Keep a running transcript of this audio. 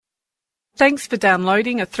Thanks for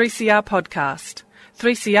downloading a 3CR podcast.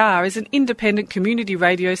 3CR is an independent community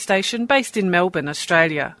radio station based in Melbourne,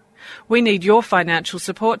 Australia. We need your financial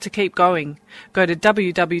support to keep going. Go to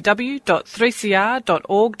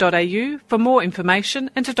www.3cr.org.au for more information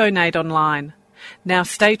and to donate online. Now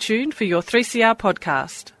stay tuned for your 3CR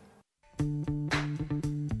podcast.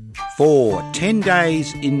 For 10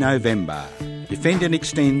 days in November, Defend and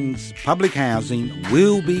Extend's Public Housing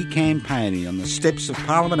will be campaigning on the steps of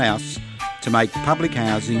Parliament House to make public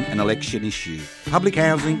housing an election issue. Public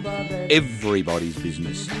housing, everybody's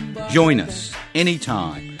business. Join us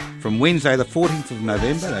anytime from Wednesday the 14th of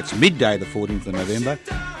November, that's midday the 14th of November,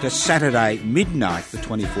 to Saturday midnight the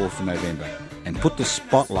 24th of November, and put the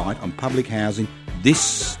spotlight on public housing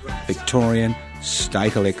this Victorian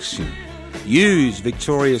state election. Use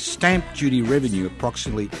Victoria's stamp duty revenue,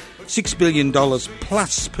 approximately $6 billion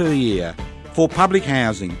plus per year, for public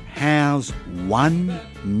housing. House 1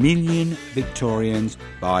 million Victorians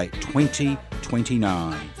by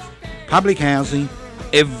 2029. Public housing,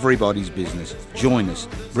 everybody's business. Join us.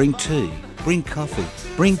 Bring tea, bring coffee,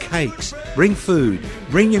 bring cakes, bring food,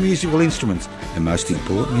 bring your musical instruments, and most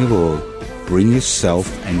importantly of all, bring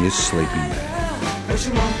yourself and your sleeping bag.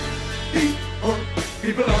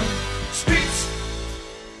 People on streets.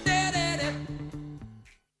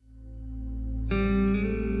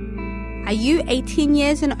 Are you 18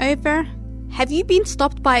 years and over? Have you been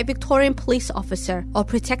stopped by a Victorian police officer or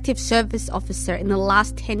protective service officer in the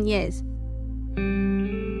last 10 years?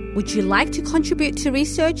 Would you like to contribute to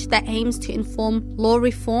research that aims to inform law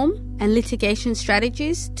reform and litigation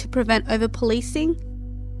strategies to prevent over-policing?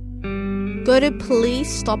 Go to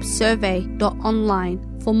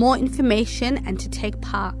policestopsurvey.online for more information and to take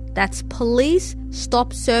part. That's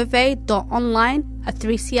policestopsurvey.online, a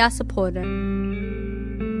 3CR supporter.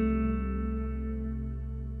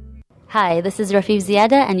 Hi, this is Rafif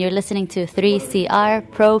Ziada, and you're listening to 3CR,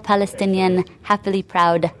 pro-Palestinian, happily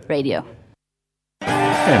proud radio.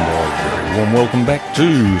 And a very warm welcome back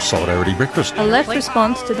to Solidarity Breakfast. A left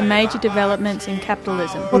response to the major developments in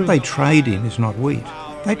capitalism. What they trade in is not wheat.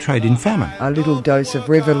 They trade in famine. A little dose of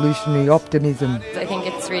revolutionary optimism. I think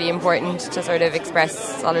it's really important to sort of express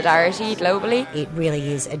solidarity globally. It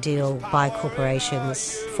really is a deal by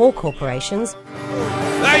corporations, for corporations.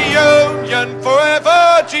 The union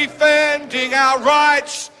forever defending our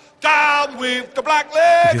rights. Down with the black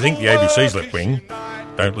leg. If you think the ABC's left wing,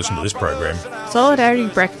 don't listen to this program. Solidarity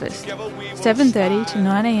Breakfast, 7:30 to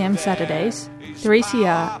 9am Saturdays,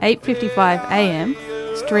 3CR 8:55am,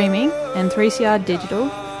 streaming and 3CR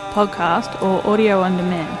digital, podcast or audio on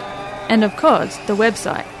demand. And of course, the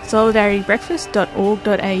website,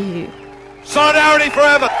 solidaritybreakfast.org.au. Solidarity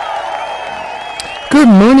forever! Good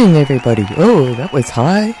morning, everybody. Oh, that was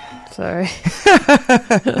high. Sorry.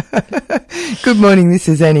 Good morning, this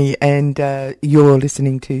is Annie, and you're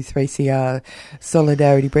listening to 3CR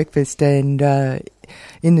Solidarity Breakfast. And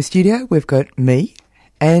in the studio, we've got me,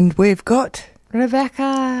 and we've got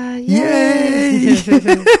Rebecca. Yay!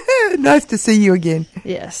 Nice to see you again.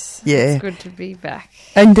 Yes. Yeah. It's good to be back.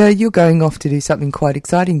 And you're going off to do something quite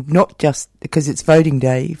exciting, not just because it's voting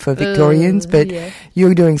day for Victorians, but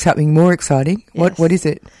you're doing something more exciting. Yes. What is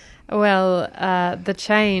it? Well, the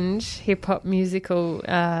Change hip-hop musical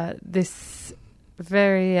this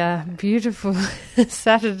very beautiful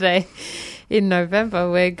Saturday in November.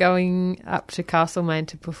 We're going up to Castlemaine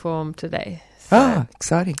to perform today. So,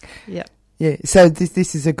 exciting. Yeah. Yeah, so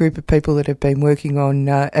this is a group of people that have been working on,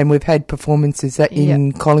 and we've had performances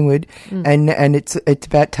in Collingwood, and it's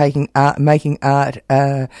about making art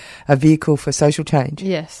a vehicle for social change.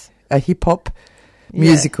 Yes. A hip-hop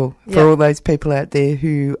musical for all those people out there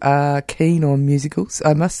who are keen on musicals.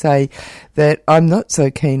 I must say that I'm not so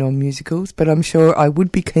keen on musicals, but I'm sure I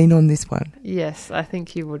would be keen on this one. Yes, I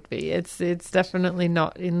think you would be. It's definitely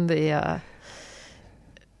not in the...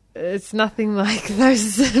 it's nothing like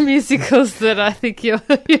those musicals that I think you're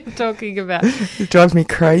talking about. It drives me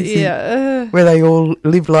crazy. Yeah. Where they all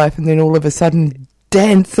live life and then all of a sudden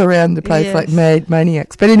dance around the place like mad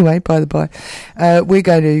maniacs. But anyway, by the by, we're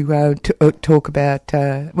going to talk about...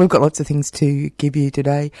 we've got lots of things to give you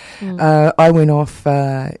today. I went off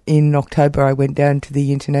in October. I went down to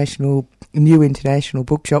the new International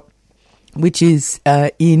Bookshop, which is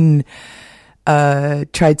in...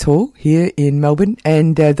 Trades Hall here in Melbourne,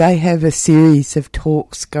 and they have a series of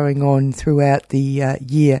talks going on throughout the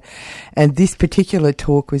year, and this particular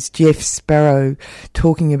talk was Jeff Sparrow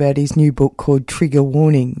talking about his new book called Trigger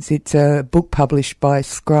Warnings. It's a book published by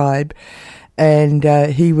Scribe, and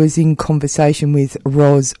he was in conversation with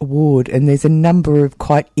Ros Ward, and there's a number of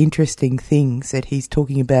quite interesting things that he's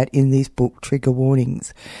talking about in this book, Trigger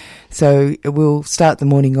Warnings. So we'll start the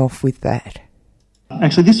morning off with that.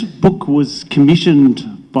 Actually, this book was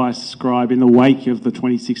commissioned by Scribe in the wake of the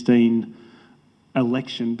 2016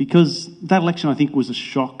 election, because that election, I think, was a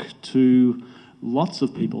shock to lots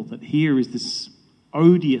of people, that here is this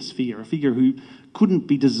odious figure, a figure who couldn't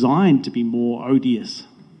be designed to be more odious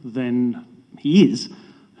than he is,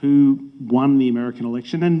 who won the American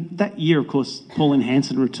election. And that year, of course, Pauline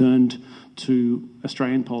Hanson returned to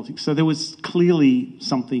Australian politics. So there was clearly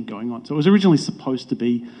something going on. So it was originally supposed to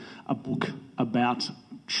be a book about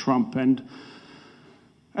Trump. And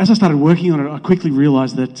as I started working on it, I quickly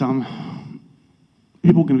realised that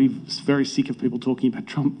people were going to be very sick of people talking about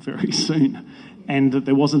Trump very soon, and that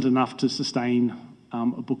there wasn't enough to sustain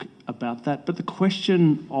a book about that. But the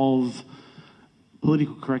question of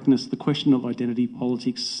political correctness, the question of identity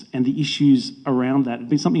politics and the issues around that had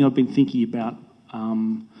been something I've been thinking about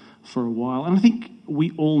for a while. And I think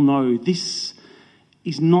we all know this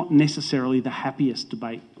is not necessarily the happiest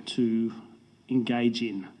debate to engage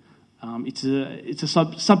in. It's a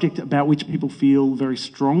subject about which people feel very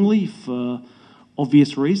strongly for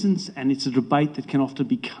obvious reasons, and it's a debate that can often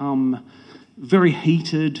become very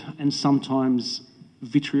heated and sometimes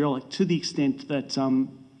vitriolic, to the extent that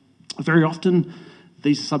very often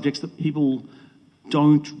these are subjects that people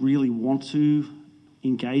don't really want to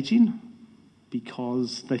engage in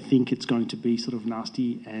because they think it's going to be sort of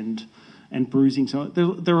nasty and bruising. So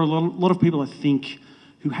there are a lot of people, I think,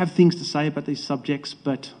 who have things to say about these subjects,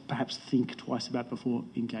 but perhaps think twice about it before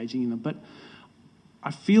engaging in them. But I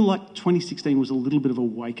feel like 2016 was a little bit of a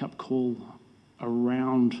wake-up call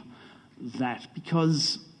around that,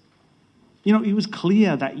 because, you know, it was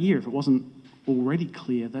clear that year, if it wasn't already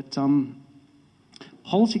clear, that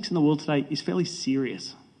politics in the world today is fairly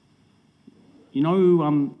serious. You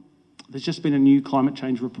know, there's just been a new climate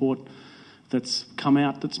change report that's come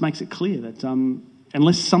out that makes it clear that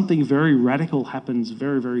unless something very radical happens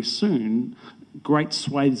very, very soon, great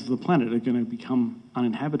swathes of the planet are going to become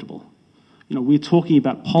uninhabitable. You know, we're talking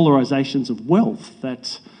about polarisations of wealth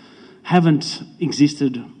that haven't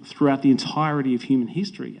existed throughout the entirety of human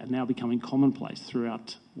history and now becoming commonplace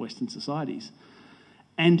throughout Western societies.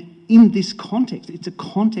 And in this context, it's a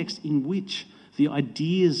context in which the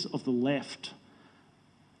ideas of the left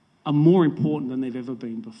are more important than they've ever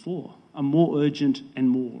been before, are more urgent and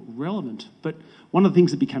more relevant. But one of the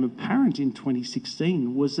things that became apparent in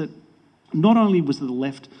 2016 was that not only was the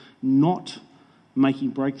left not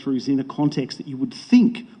making breakthroughs in a context that you would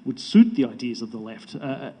think would suit the ideas of the left,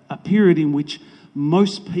 a period in which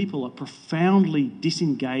most people are profoundly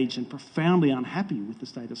disengaged and profoundly unhappy with the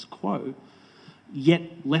status quo, yet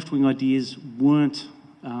left-wing ideas weren't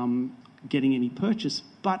getting any purchase.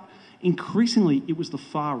 But increasingly, it was the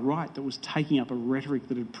far right that was taking up a rhetoric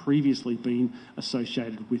that had previously been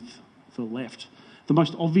associated with the left. The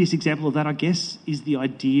most obvious example of that, I guess, is the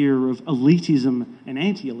idea of elitism and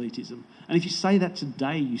anti-elitism. And if you say that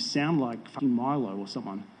today, you sound like fucking Milo or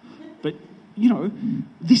someone. But, you know,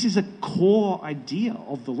 this is a core idea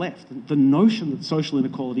of the left. The notion that social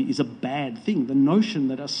inequality is a bad thing. The notion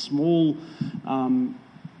that a small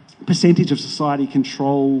percentage of society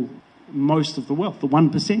control most of the wealth, the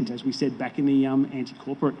 1%, as we said back in the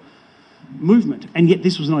anti-corporate movement. And yet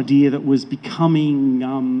this was an idea that was becoming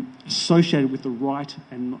associated with the right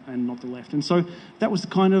and not the left. And so that was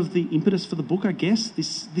kind of the impetus for the book, I guess,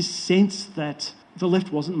 this sense that the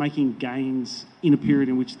left wasn't making gains in a period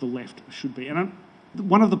in which the left should be. And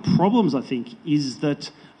one of the problems, I think, is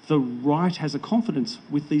that the right has a confidence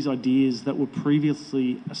with these ideas that were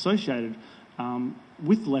previously associated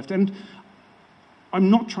with the left. And I'm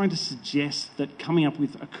not trying to suggest that coming up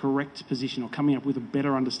with a correct position or coming up with a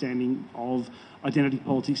better understanding of identity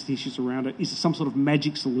politics, the issues around it, is some sort of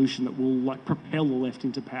magic solution that will propel the left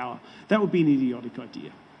into power. That would be an idiotic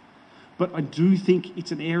idea. But I do think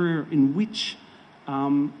it's an area in which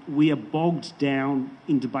we are bogged down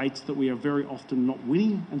in debates that we are very often not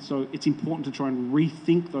winning, and so it's important to try and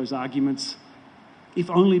rethink those arguments, if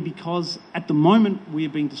only because at the moment we are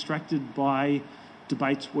being distracted by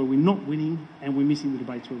debates where we're not winning and we're missing the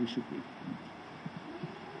debates where we should win.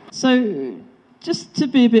 So just to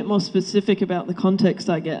be a bit more specific about the context,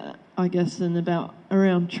 I guess, and about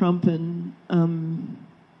around Trump and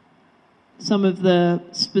some of the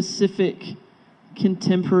specific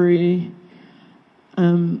contemporary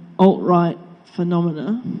alt-right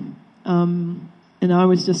phenomena. And I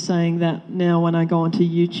was just saying that now when I go onto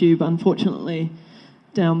YouTube, unfortunately,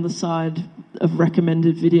 down the side of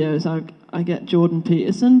recommended videos, I get Jordan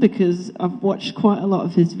Peterson, because I've watched quite a lot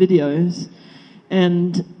of his videos,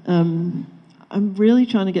 and I'm really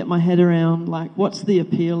trying to get my head around, like, what's the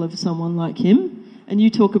appeal of someone like him? And you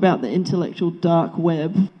talk about the intellectual dark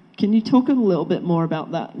web. Can you talk a little bit more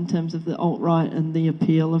about that in terms of the alt-right and the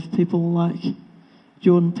appeal of people like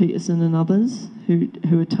Jordan Peterson and others who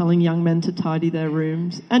are telling young men to tidy their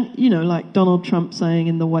rooms? And, you know, like Donald Trump saying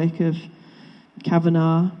in the wake of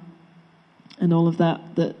Kavanaugh and all of that,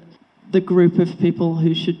 that the group of people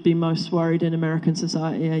who should be most worried in American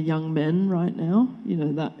society are young men right now. You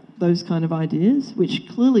know, that those kind of ideas, which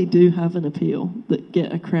clearly do have an appeal, that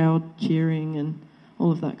get a crowd cheering and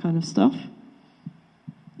all of that kind of stuff.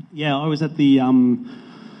 Yeah, I was at the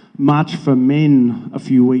March for Men a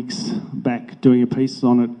few weeks back doing a piece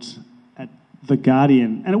on it at The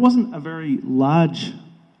Guardian, and it wasn't a very large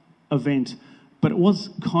event, but it was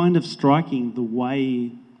kind of striking the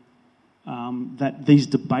way that these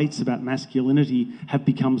debates about masculinity have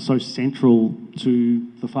become so central to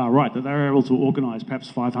the far right, that they were able to organise perhaps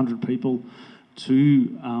 500 people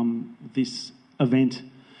to this event.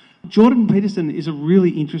 Jordan Peterson is a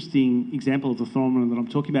really interesting example of the phenomenon that I'm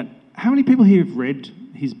talking about. How many people here have read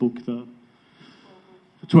his book, The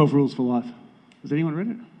 12 Rules for Life? Has anyone read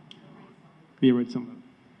it? Yeah, read some of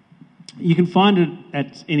it. You can find it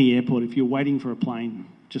at any airport. If you're waiting for a plane,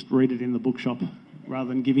 just read it in the bookshop rather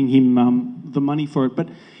than giving him the money for it. But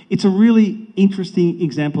it's a really interesting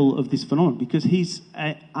example of this phenomenon, because he's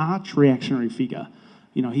an arch-reactionary figure.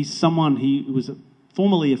 You know, he's someone, he was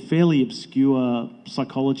formerly a fairly obscure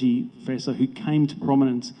psychology professor who came to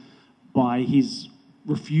prominence by his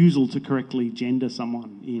refusal to correctly gender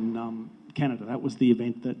someone in Canada. That was the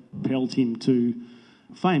event that propelled him to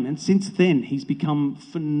fame. And since then, he's become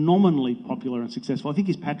phenomenally popular and successful. I think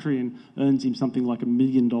his Patreon earns him something like $1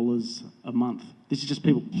 million a month. This is just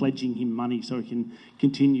people pledging him money so he can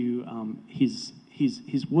continue his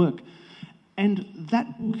work. And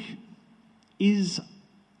that book is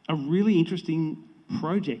a really interesting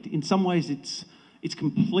project. In some ways, it's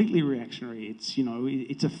completely reactionary. It's, you know,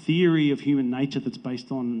 it's a theory of human nature that's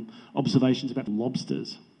based on observations about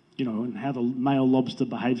lobsters, you know, and how the male lobster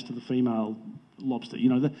behaves to the female lobster. You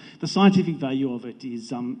know, the scientific value of it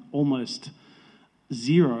is almost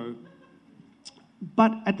zero.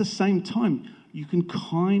 But at the same time, you can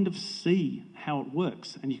kind of see how it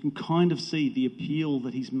works, and you can kind of see the appeal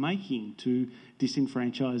that he's making to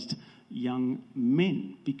disenfranchised young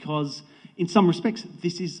men, because in some respects,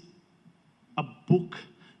 this is a book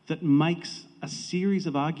that makes a series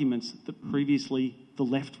of arguments that previously the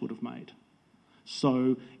left would have made.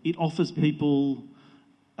 So it offers people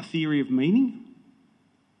a theory of meaning.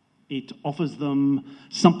 It offers them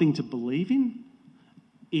something to believe in.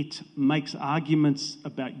 It makes arguments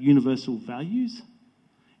about universal values.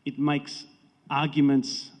 It makes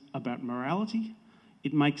arguments about morality.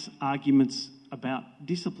 It makes arguments about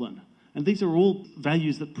discipline. And these are all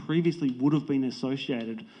values that previously would have been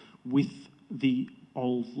associated with the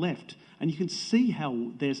old left. And you can see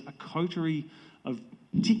how there's a coterie of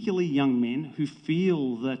particularly young men who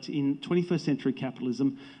feel that in 21st century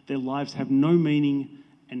capitalism, their lives have no meaning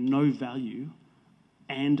and no value,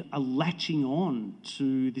 and are latching on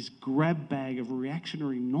to this grab bag of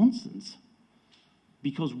reactionary nonsense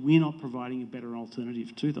because we're not providing a better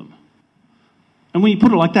alternative to them. And when you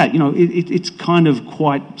put it like that, you know, it's kind of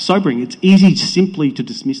quite sobering. It's easy simply to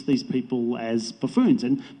dismiss these people as buffoons,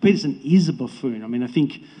 and Peterson is a buffoon. I mean, I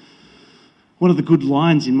think one of the good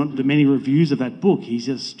lines in the many reviews of that book, he's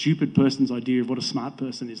a stupid person's idea of what a smart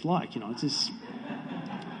person is like. You know, it's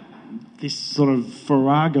this sort of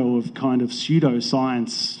farrago of kind of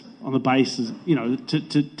pseudoscience on the basis, you know,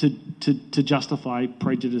 to justify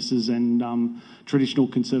prejudices and traditional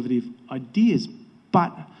conservative ideas.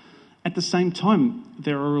 But at the same time,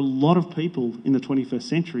 there are a lot of people in the 21st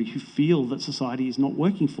century who feel that society is not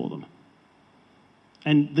working for them.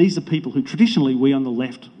 And these are people who traditionally we on the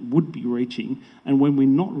left would be reaching, and when we're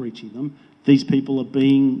not reaching them, these people are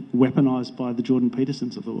being weaponised by the Jordan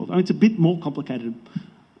Petersons of the world. I mean, it's a bit more complicated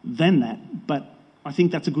than that, but I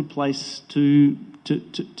think that's a good place to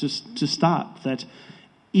start. That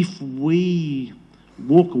if we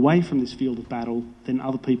walk away from this field of battle, then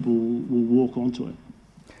other people will walk onto it.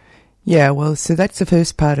 Yeah, well, so that's the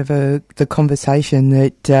first part of the conversation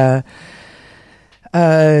that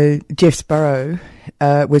Jeff Sparrow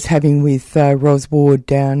was having with Ros Ward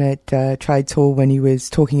down at Trades Hall when he was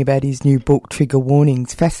talking about his new book, Trigger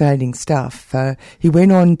Warnings. Fascinating stuff. He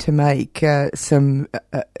went on to make a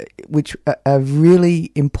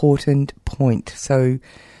really important point. So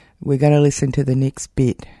we're going to listen to the next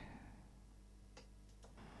bit.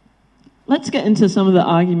 Let's get into some of the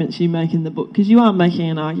arguments you make in the book, because you are making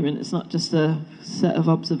an argument. It's not just a set of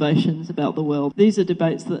observations about the world. These are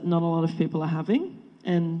debates that not a lot of people are having,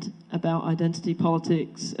 and about identity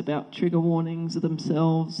politics, about trigger warnings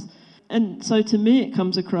themselves. And so to me it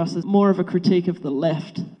comes across as more of a critique of the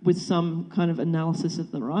left with some kind of analysis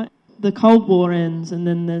of the right. The Cold War ends, and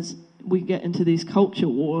then we get into these culture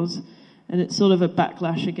wars, and it's sort of a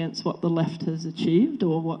backlash against what the left has achieved,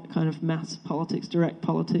 or what kind of mass politics, direct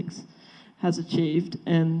politics has achieved,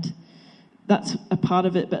 and that's a part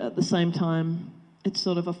of it, but at the same time it's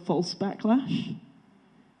sort of a false backlash.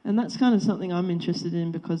 And that's kind of something I'm interested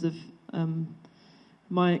in because of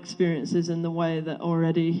my experiences and the way that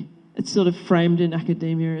already it's sort of framed in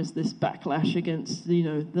academia as this backlash against,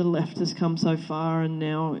 the left has come so far, and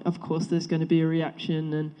now of course there's going to be a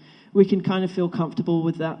reaction, and we can kind of feel comfortable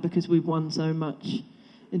with that because we've won so much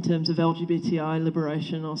in terms of LGBTI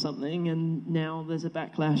liberation or something, and now there's a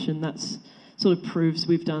backlash, and that's sort of proves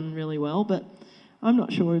we've done really well. But I'm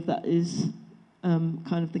not sure if that is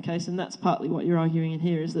kind of the case, and that's partly what you're arguing in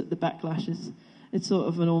here, is that the backlash it's sort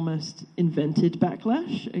of an almost invented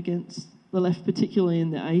backlash against the left, particularly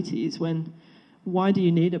in the 80s, why do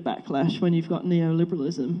you need a backlash when you've got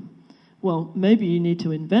neoliberalism? Well, maybe you need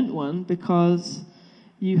to invent one because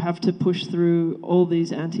you have to push through all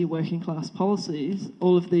these anti-working class policies,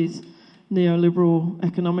 all of these neoliberal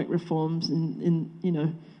economic reforms in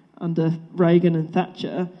under Reagan and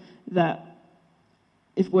Thatcher, that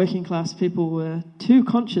if working class people were too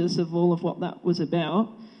conscious of all of what that was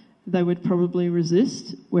about, they would probably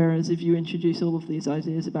resist. Whereas if you introduce all of these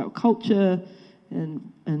ideas about culture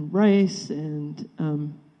and race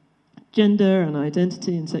and gender and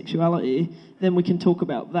identity and sexuality, then we can talk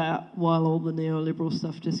about that while all the neoliberal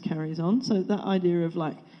stuff just carries on. So that idea of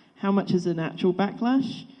like how much is an actual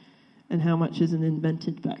backlash and how much is an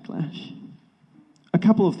invented backlash. A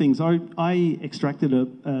couple of things. I extracted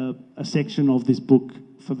a section of this book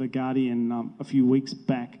for The Guardian a few weeks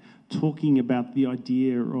back, talking about the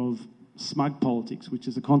idea of smug politics, which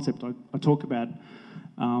is a concept I talk about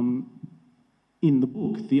in the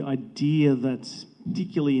book. The idea that,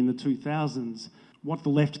 particularly in the 2000s, what the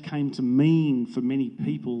left came to mean for many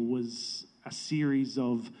people was a series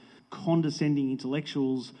of condescending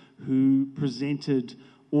intellectuals who presented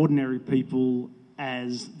ordinary people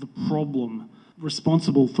as the problem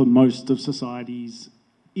responsible for most of society's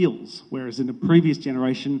ills, whereas in the previous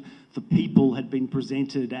generation, the people had been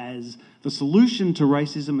presented as the solution to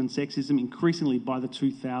racism and sexism. Increasingly by the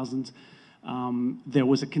 2000s, there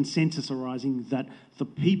was a consensus arising that the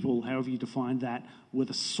people, however you define that, were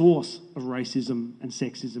the source of racism and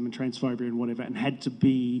sexism and transphobia and whatever, and had to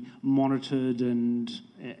be monitored and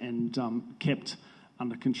kept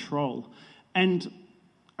under control. And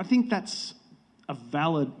I think that's a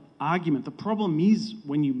valid argument. The problem is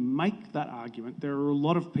when you make that argument, there are a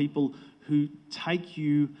lot of people who take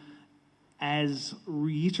you as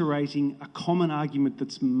reiterating a common argument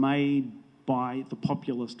that's made by the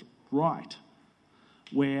populist right,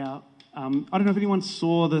 where I don't know if anyone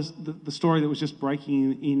saw the story that was just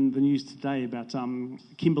breaking in the news today about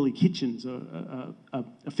Kimberly Kitchens,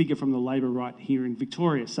 a figure from the Labor right here in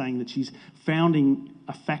Victoria, saying that she's founding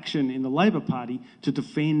a faction in the Labor Party to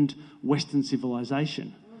defend Western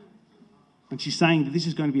civilisation. And she's saying that this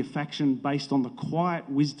is going to be a faction based on the quiet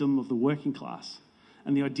wisdom of the working class.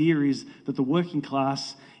 And the idea is that the working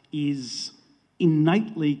class is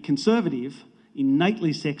innately conservative,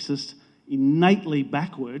 innately sexist, innately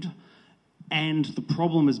backward, and the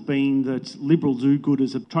problem has been that liberal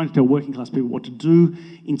do-gooders are trying to tell working class people what to do.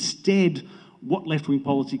 Instead, what left-wing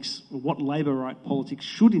politics, or what Labor-right politics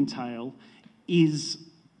should entail is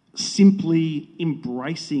simply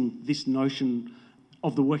embracing this notion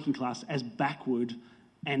of the working class as backward,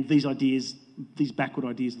 and these backward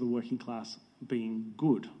ideas of the working class being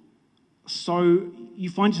good. So you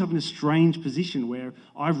find yourself in a strange position where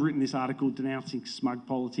I've written this article denouncing smug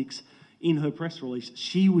politics. In her press release,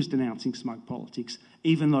 she was denouncing smug politics,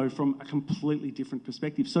 even though from a completely different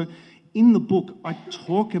perspective. So in the book, I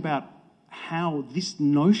talk about how this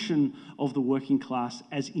notion of the working class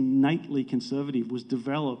as innately conservative was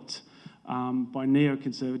developed by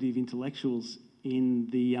neoconservative intellectuals in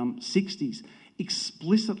the 60s,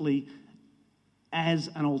 explicitly as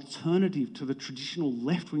an alternative to the traditional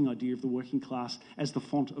left-wing idea of the working class as the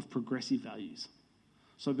font of progressive values.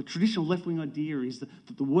 So the traditional left-wing idea is that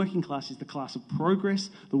the working class is the class of progress,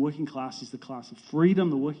 the working class is the class of freedom,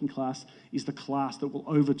 the working class is the class that will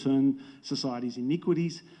overturn society's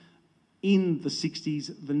iniquities. In the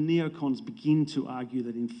 60s, the neocons begin to argue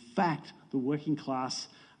that in fact the working class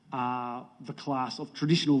are the class of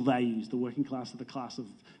traditional values. The working class are the class of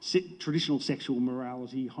traditional sexual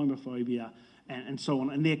morality, homophobia, and so on.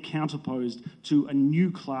 And they're counterposed to a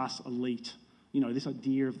new class elite. You know, this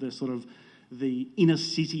idea of the sort of the inner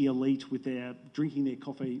city elite with their drinking their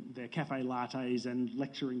coffee, their cafe lattes and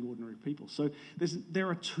lecturing ordinary people. So there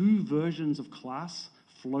are two versions of class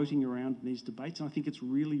floating around in these debates, and I think it's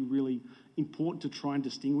really, really important to try and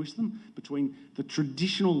distinguish them between the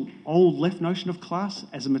traditional old left notion of class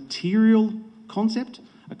as a material concept,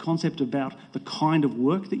 a concept about the kind of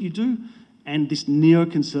work that you do, and this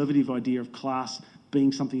neoconservative idea of class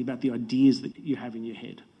being something about the ideas that you have in your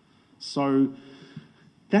head. So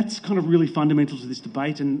that's kind of really fundamental to this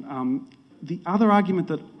debate. And the other argument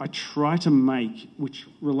that I try to make, which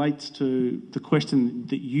relates to the question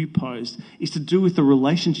that you posed, is to do with the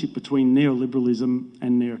relationship between neoliberalism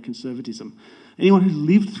and neoconservatism. Anyone who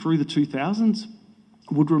lived through the 2000s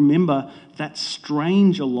would remember that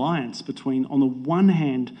strange alliance between, on the one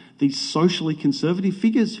hand, these socially conservative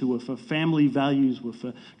figures who were for family values, were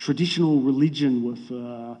for traditional religion, were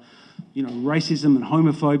for racism and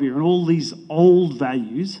homophobia and all these old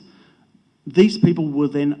values. These people were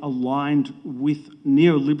then aligned with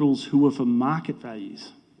neoliberals who were for market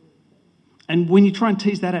values. And when you try and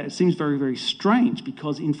tease that out, it seems very, very strange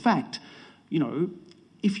because, in fact,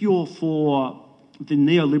 if you're for the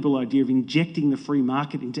neoliberal idea of injecting the free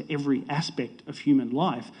market into every aspect of human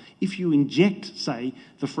life, if you inject, say,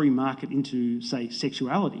 the free market into, say,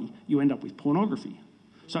 sexuality, you end up with pornography.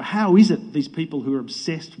 So how is it these people who are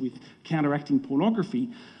obsessed with counteracting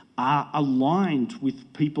pornography are aligned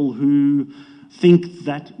with people who think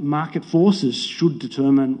that market forces should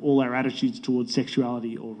determine all our attitudes towards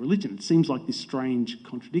sexuality or religion? It seems like this strange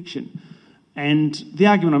contradiction. And the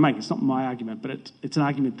argument I make, it's not my argument, but it's an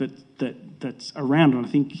argument that's around and I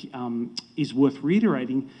think is worth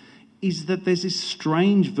reiterating, is that there's this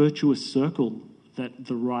strange virtuous circle that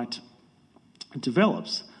the right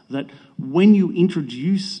develops, that when you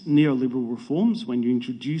introduce neoliberal reforms, when you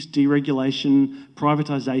introduce deregulation,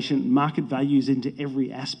 privatisation, market values into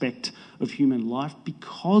every aspect of human life,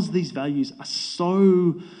 because these values are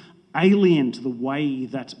so alien to the way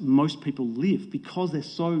that most people live, because they're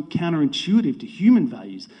so counterintuitive to human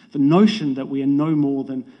values, the notion that we are no more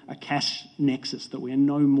than a cash nexus, that we are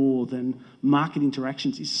no more than market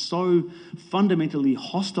interactions is so fundamentally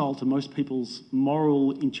hostile to most people's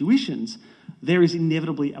moral intuitions, there is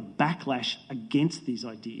inevitably a backlash against these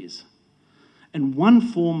ideas. And one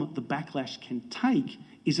form the backlash can take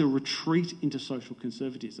is a retreat into social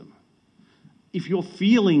conservatism. If you're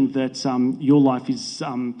feeling that your life is,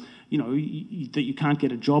 that you can't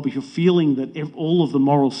get a job, if you're feeling that all of the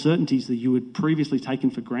moral certainties that you had previously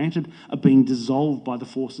taken for granted are being dissolved by the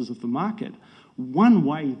forces of the market, one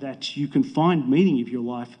way that you can find meaning in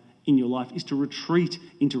your life is to retreat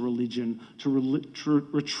into religion, to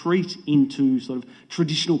retreat into sort of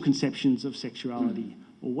traditional conceptions of sexuality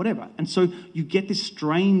or whatever. And so you get this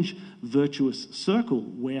strange virtuous circle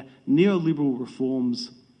where neoliberal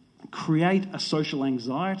reforms create a social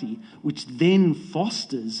anxiety which then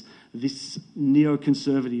fosters this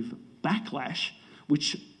neoconservative backlash,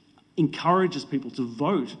 which encourages people to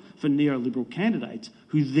vote for neoliberal candidates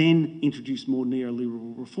who then introduce more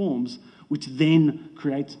neoliberal reforms, which then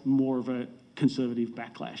creates more of a conservative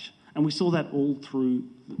backlash. And we saw that all through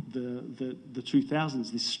the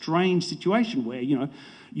 2000s, this strange situation where,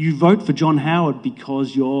 you vote for John Howard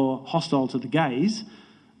because you're hostile to the gays,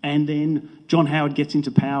 and then John Howard gets into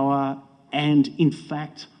power and, in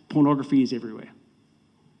fact, pornography is everywhere.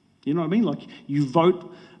 You know what I mean? Like, you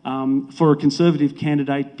vote for a conservative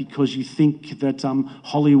candidate because you think that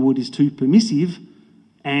Hollywood is too permissive,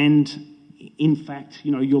 and in fact,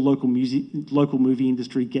 your local movie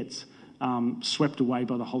industry gets swept away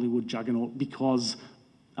by the Hollywood juggernaut because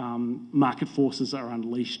market forces are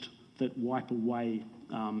unleashed that wipe away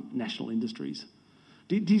national industries.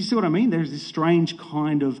 Do you see what I mean? There's this strange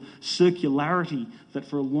kind of circularity that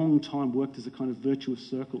for a long time worked as a kind of virtuous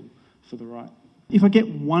circle for the right. If I get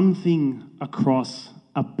one thing across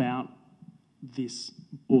about this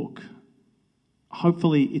book,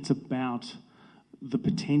 hopefully it's about the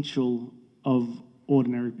potential of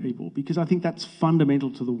ordinary people, because I think that's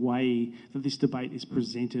fundamental to the way that this debate is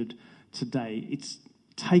presented today. It's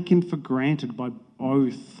taken for granted by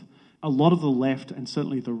both a lot of the left and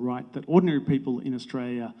certainly the right that ordinary people in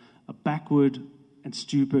Australia are backward and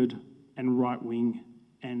stupid and right-wing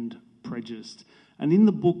and prejudiced. And in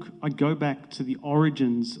the book, I go back to the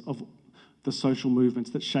origins of the social movements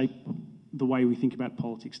that shape the way we think about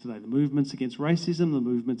politics today. The movements against racism, the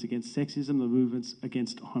movements against sexism, the movements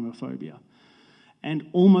against homophobia. And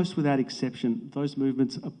almost without exception, those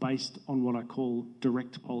movements are based on what I call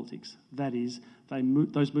direct politics. That is,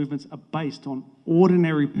 those movements are based on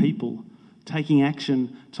ordinary people taking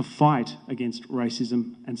action to fight against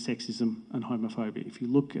racism and sexism and homophobia. If you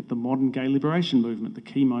look at the modern gay liberation movement, the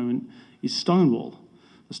key moment is Stonewall,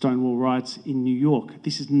 the Stonewall riots in New York.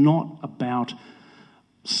 This is not about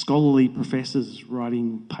scholarly professors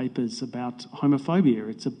writing papers about homophobia.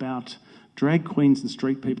 It's about drag queens and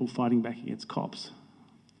street people fighting back against cops.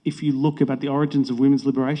 If you look about the origins of women's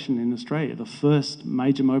liberation in Australia, the first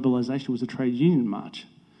major mobilisation was a trade union march.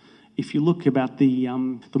 If you look about the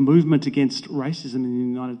movement against racism in the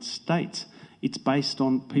United States, it's based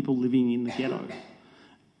on people living in the ghetto.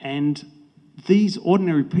 And these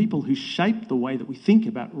ordinary people who shape the way that we think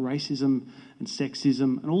about racism and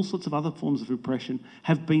sexism and all sorts of other forms of repression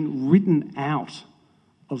have been written out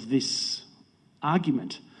of this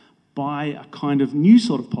argument by a kind of new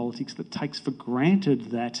sort of politics that takes for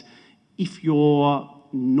granted that if you're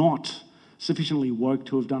not sufficiently woke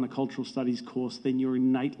to have done a cultural studies course, then you're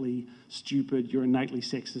innately stupid, you're innately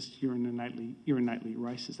sexist, you're innately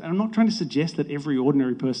racist. And I'm not trying to suggest that every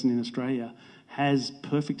ordinary person in Australia has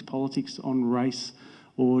perfect politics on race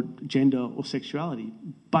or gender or sexuality,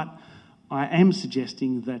 but I am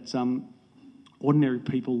suggesting that ordinary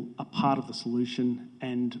people are part of the solution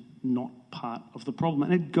and not part of the problem.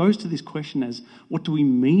 And it goes to this question as, what do we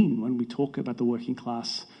mean when we talk about the working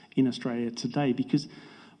class in Australia today? Because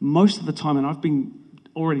most of the time, and I've been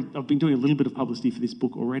doing a little bit of publicity for this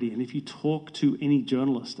book already, and if you talk to any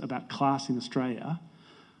journalist about class in Australia,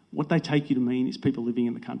 what they take you to mean is people living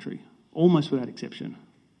in the country, almost without exception.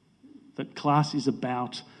 That class is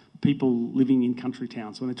about people living in country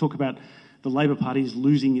towns. So when they talk about the Labor Party is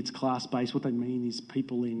losing its class base, what they mean is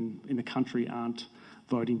people in the country aren't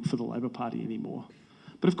voting for the Labor Party anymore.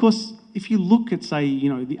 But of course, if you look at, say,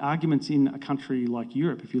 the arguments in a country like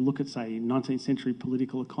Europe, if you look at, say, 19th century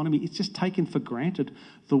political economy, it's just taken for granted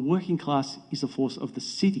the working class is a force of the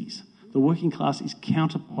cities. The working class is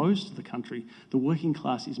counterposed to the country. The working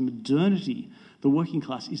class is modernity. The working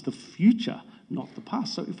class is the future, not the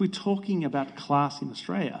past. So if we're talking about class in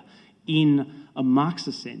Australia in a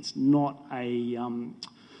Marxist sense, not a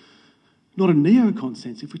neocon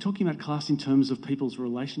sense, if we're talking about class in terms of people's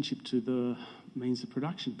relationship to the means of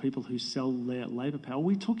production, people who sell their labour power,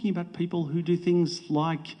 we're talking about people who do things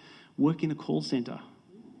like work in a call centre.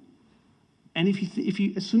 And if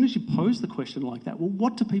you as soon as you pose the question like that, well,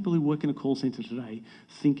 what do people who work in a call centre today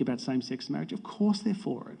think about same-sex marriage? Of course they're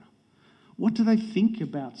for it. What do they think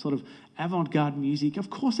about sort of avant-garde music? Of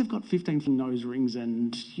course they've got 15 nose rings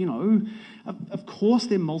and, of course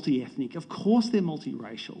they're multi-ethnic. Of course they're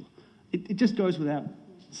multiracial. It just goes without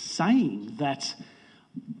saying that.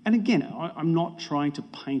 And again, I'm not trying to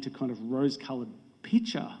paint a kind of rose-coloured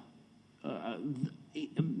picture.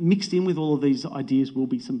 Mixed in with all of these ideas will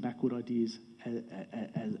be some backward ideas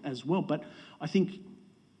as well. But I think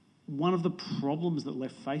one of the problems that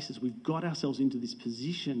left faces, we've got ourselves into this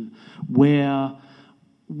position where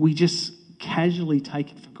we just casually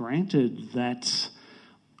take it for granted that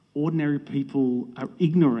ordinary people are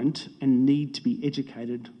ignorant and need to be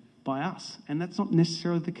educated by us. And that's not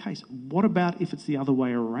necessarily the case. What about if it's the other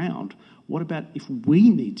way around? What about if we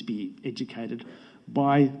need to be educated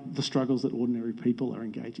by the struggles that ordinary people are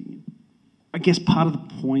engaging in? I guess part of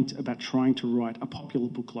the point about trying to write a popular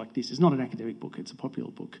book like this, it's not an academic book, it's a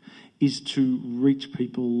popular book, is to reach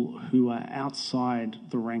people who are outside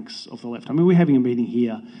the ranks of the left. I mean, we're having a meeting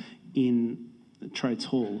here in Trades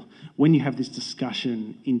Hall. When you have this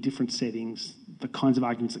discussion in different settings, the kinds of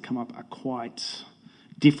arguments that come up are quite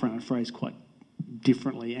different and phrased quite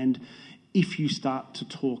differently. And if you start to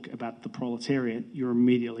talk about the proletariat, you're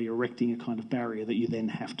immediately erecting a kind of barrier that you then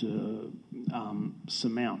have to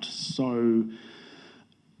surmount. So,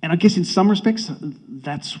 and I guess in some respects,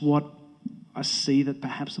 that's what I see that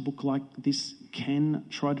perhaps a book like this can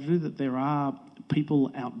try to do, that there are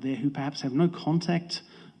people out there who perhaps have no contact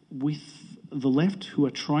with the left, who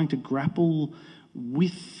are trying to grapple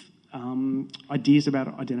with ideas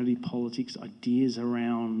about identity politics, ideas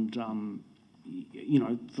around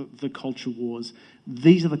the culture wars.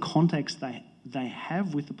 These are the contexts they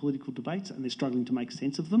have with the political debates, and they're struggling to make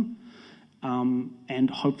sense of them. And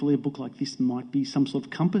hopefully a book like this might be some sort of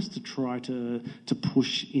compass to try to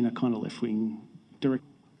push in a kind of left-wing direction.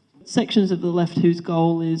 Sections of the left whose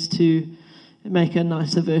goal is to make a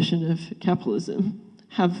nicer version of capitalism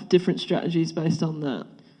have different strategies based on that,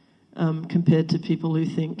 compared to people who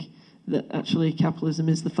think that actually capitalism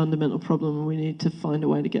is the fundamental problem and we need to find a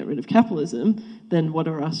way to get rid of capitalism. Then what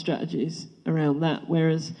are our strategies around that?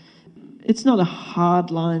 Whereas it's not a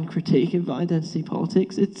hard-line critique of identity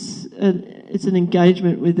politics. It's an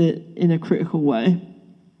engagement with it in a critical way.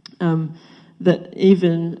 That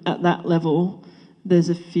even at that level, there's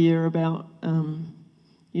a fear about,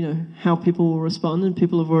 how people will respond, and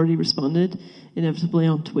people have already responded inevitably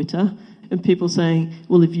on Twitter. And people saying,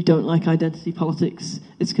 well, if you don't like identity politics,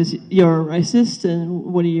 it's because you're a racist, and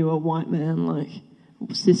what are you, a white man, like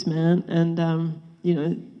cis man? And,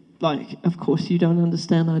 of course you don't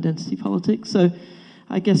understand identity politics. So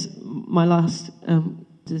I guess my last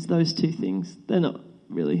is those two things. They're not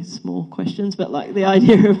really small questions, but like the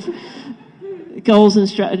idea of goals and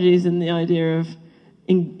strategies and the idea of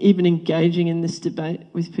even engaging in this debate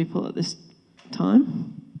with people at this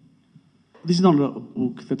time. This is not a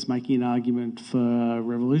book that's making an argument for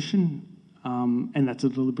revolution, and that's a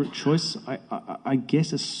deliberate choice. I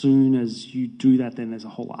guess as soon as you do that, then there's a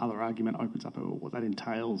whole other argument opens up about what that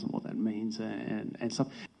entails and what that means and stuff.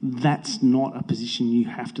 That's not a position you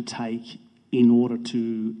have to take in order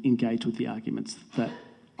to engage with the arguments that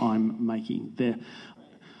I'm making there.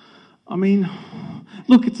 I mean,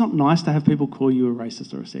 look, it's not nice to have people call you a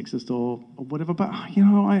racist or a sexist or whatever, but,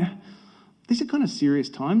 these are kind of serious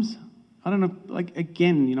times. I don't know,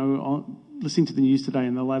 listening to the news today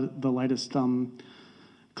and the latest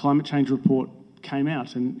climate change report came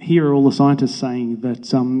out, and here are all the scientists saying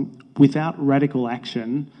that without radical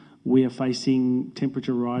action, we are facing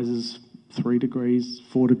temperature rises 3 degrees,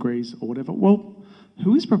 4 degrees or whatever. Well,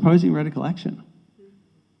 who is proposing radical action?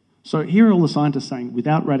 So here are all the scientists saying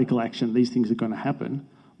without radical action, these things are going to happen.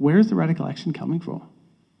 Where is the radical action coming from?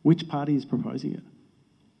 Which party is proposing it?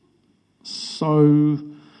 So,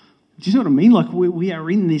 do you see what I mean? Like, we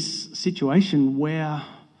are in this situation where,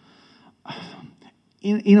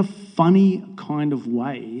 in a funny kind of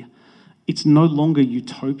way, it's no longer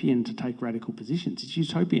utopian to take radical positions. It's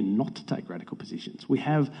utopian not to take radical positions. We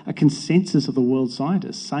have a consensus of the world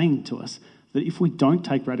scientists saying to us that if we don't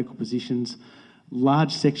take radical positions,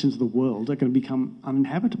 large sections of the world are going to become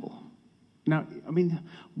uninhabitable. Now, I mean,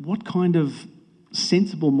 what kind of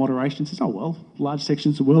sensible moderation says, oh, well, large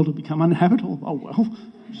sections of the world will become uninhabitable? Oh, well,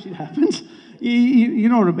 shit happens. You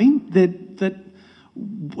know what I mean? That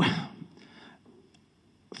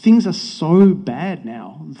things are so bad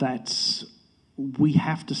now that we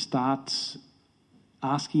have to start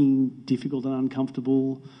asking difficult and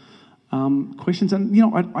uncomfortable questions. And,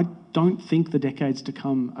 I don't think the decades to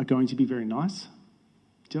come are going to be very nice.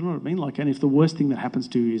 Do you know what I mean? And if the worst thing that happens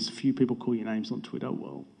to you is a few people call your names on Twitter,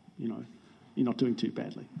 well, you're not doing too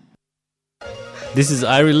badly. This is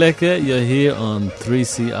Iri Lecker. You're here on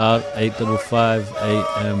 3CR 855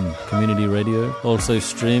 AM Community Radio. Also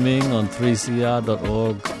streaming on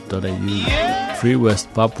 3cr.org.au. Free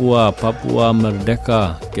West Papua, Papua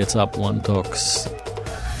Merdeka. Gets up, one talks.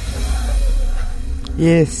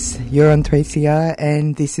 Yes, you're on 3CR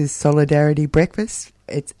and this is Solidarity Breakfast.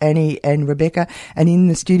 It's Annie and Rebecca, and in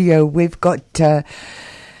the studio we've got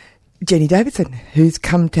Jenny Davidson, who's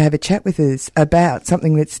come to have a chat with us about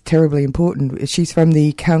something that's terribly important. She's from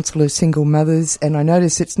the Council of Single Mothers, and I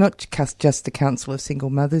notice it's not just the Council of Single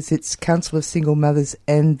Mothers, it's Council of Single Mothers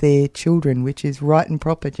and their children, which is right and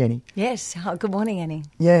proper, Jenny. Yes. Good morning, Annie.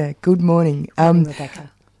 Yeah, good morning. Morning,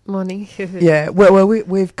 Rebecca. Morning. Yeah, well,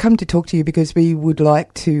 we've come to talk to you because we would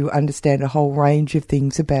like to understand a whole range of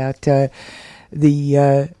things about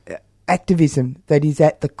the activism that is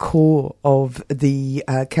at the core of the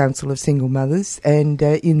Council of Single Mothers, and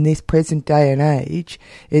in this present day and age,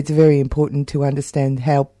 it's very important to understand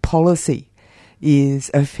how policy is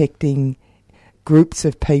affecting groups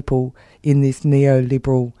of people in this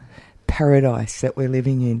neoliberal paradise that we're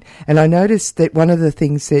living in. And I noticed that one of the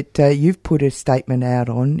things that you've put a statement out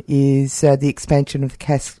on is the expansion of the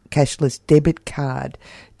cashless debit card.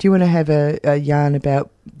 Do you want to have a yarn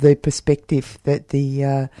about the perspective that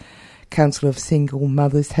the Council of Single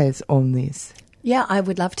Mothers has on this? Yeah, I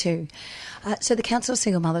would love to. So the Council of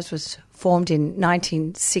Single Mothers was formed in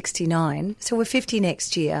 1969, so we're 50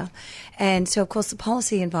 next year. And so, of course, the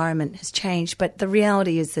policy environment has changed, but the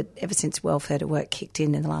reality is that ever since welfare to work kicked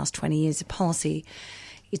in the last 20 years, the policy,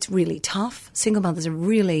 it's really tough. Single mothers are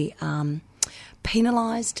really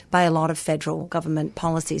penalised by a lot of federal government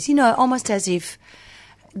policies, almost as if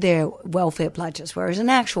they're welfare pledges, whereas in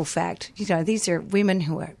actual fact, these are women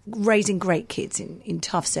who are raising great kids in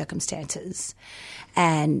tough circumstances.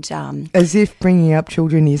 And as if bringing up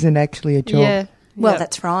children isn't actually a job. Yeah. Well,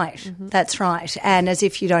 that's right. Mm-hmm. That's right. And as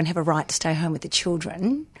if you don't have a right to stay home with the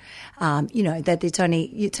children, that it's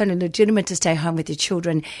only legitimate to stay home with your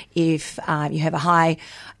children if you have a high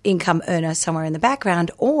income earner somewhere in the background,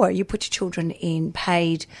 or you put your children in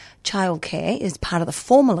paid childcare as part of the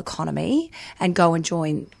formal economy and go and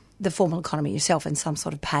join the formal economy yourself in some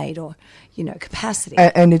sort of paid or, capacity.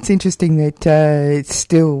 And it's interesting that it's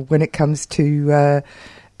still, when it comes to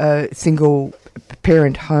single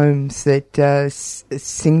parent homes, that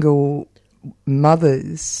single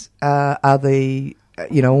mothers are the,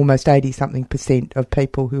 almost 80-something% of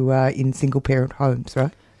people who are in single parent homes,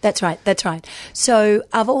 right? That's right. So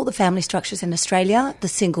of all the family structures in Australia, the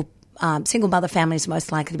single mother family is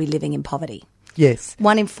most likely to be living in poverty. Yes.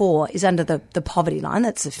 1 in 4 is under the poverty line.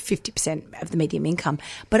 That's 50% of the median income.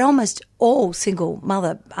 But almost all single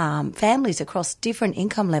mother families across different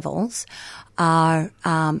income levels are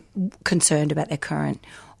concerned about their current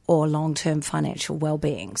or long-term financial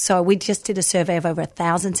well-being. So we just did a survey of over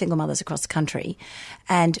 1,000 single mothers across the country,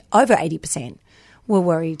 and over 80% were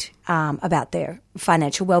worried about their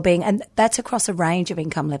financial well-being, and that's across a range of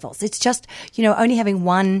income levels. It's just, only having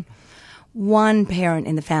one parent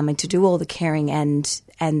in the family to do all the caring and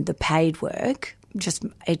the paid work,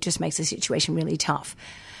 it just makes the situation really tough.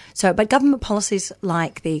 So, but government policies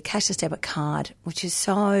like the cashless debit card, which is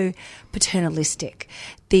so paternalistic,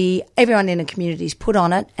 everyone in a community is put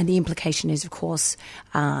on it, and the implication is, of course,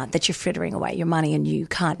 that you're frittering away your money and you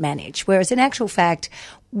can't manage. Whereas in actual fact,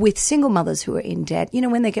 with single mothers who are in debt,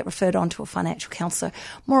 when they get referred on to a financial counsellor,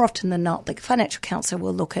 more often than not, the financial counsellor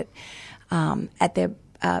will look at their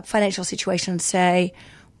financial situation and say,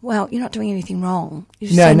 well, you're not doing anything wrong. You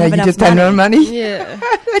just don't have enough money. Yeah.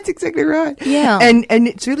 That's exactly right. Yeah. And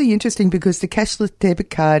it's really interesting because the cashless debit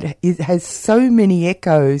card has so many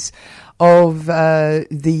echoes of that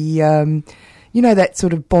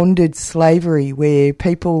sort of bonded slavery where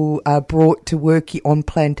people are brought to work on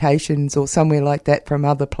plantations or somewhere like that from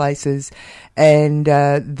other places, and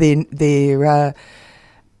then they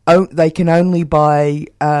can only buy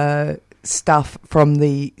stuff from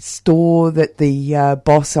the store that the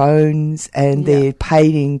boss owns, and they're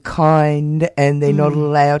paid in kind, and they're not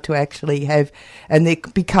allowed to actually have, and they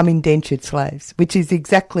become indentured slaves, which is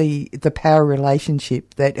exactly the power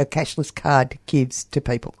relationship that a cashless card gives to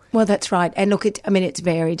people. Well, that's right. And look, it's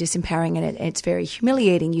very disempowering, and it's very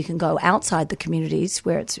humiliating. You can go outside the communities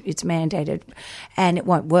where it's mandated and it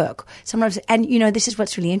won't work. Sometimes, and this is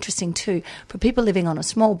what's really interesting too. For people living on a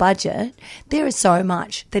small budget, there is so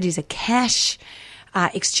much that is a cash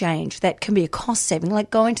exchange that can be a cost saving, like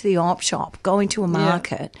going to the op shop, going to a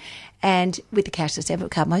market, and with the cashless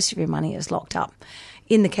debit card, most of your money is locked up.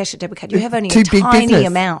 In the cashless debit card, you have only a tiny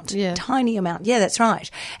amount. Yeah. Tiny amount. Yeah, that's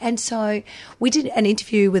right. And so we did an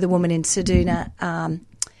interview with a woman in Ceduna,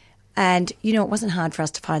 and, it wasn't hard for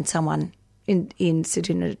us to find someone in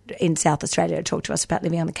Ceduna in South Australia to talk to us about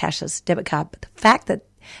living on the cashless debit card. But the fact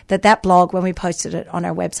that blog, when we posted it on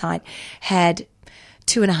our website, had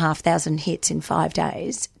 2,500 hits in 5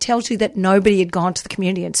 days tells you that nobody had gone to the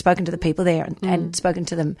community and spoken to the people there and spoken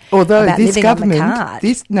to them about living on the card.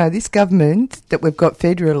 This government that we've got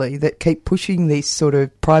federally that keep pushing this sort of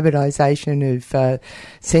privatisation of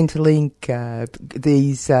Centrelink,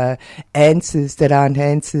 these answers that aren't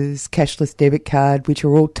answers, cashless debit card, which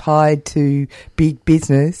are all tied to big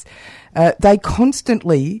business, they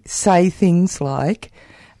constantly say things like,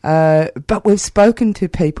 but we've spoken to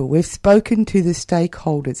people, we've spoken to the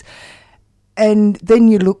stakeholders. And then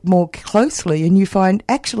you look more closely and you find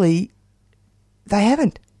actually they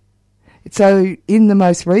haven't. So in the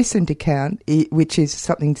most recent account, which is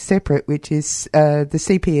something separate, which is the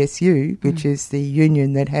CPSU, which is the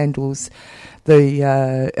union that handles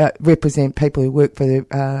represent people who work for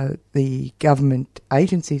the government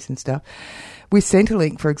agencies and stuff. With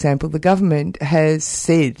Centrelink, for example, the government has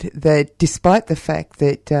said that despite the fact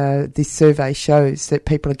that this survey shows that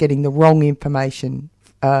people are getting the wrong information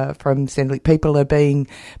from Centrelink, people are being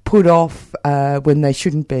put off when they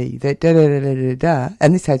shouldn't be, that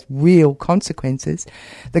and this has real consequences.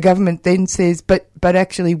 The government then says, but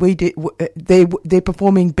actually they're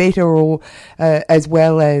performing better or as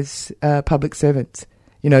well as public servants.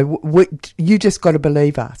 You just got to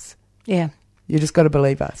believe us. Yeah. You just got to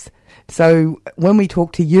believe us. So when we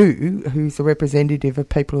talk to you, who's the representative of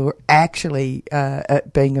people who are actually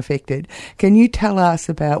being affected, can you tell us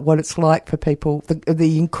about what it's like for people,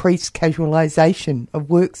 the increased casualisation of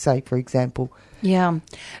work, say, for example? Yeah.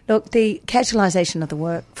 Look, the casualisation of the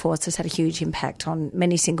workforce has had a huge impact on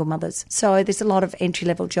many single mothers. So there's a lot of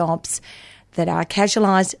entry-level jobs that are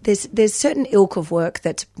casualised. There's certain ilk of work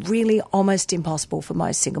that's really almost impossible for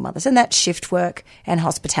most single mothers, and that's shift work and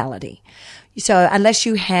hospitality. So unless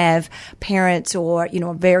you have parents or,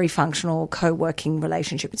 a very functional co-working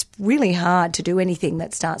relationship, it's really hard to do anything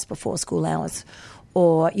that starts before school hours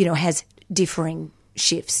or, has differing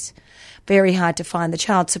shifts. very hard to find the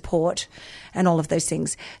child support and all of those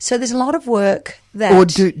things. So there's a lot of work that...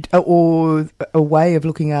 Or a way of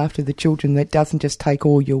looking after the children that doesn't just take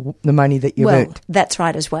all the money that you've earned. That's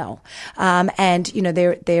right as well. And, you know,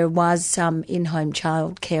 there was some in-home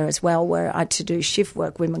childcare as well, where to do shift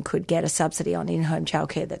work, women could get a subsidy on in-home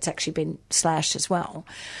childcare that's actually been slashed as well.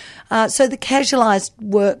 So the casualised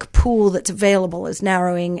work pool that's available is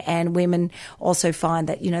narrowing, and women also find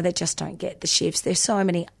that, you know, they just don't get the shifts. There's so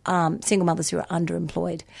many single mothers who are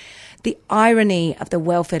underemployed. The irony of the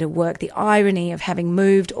welfare to work, the irony of having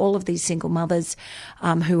moved all of these single mothers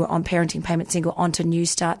who were on parenting payment single onto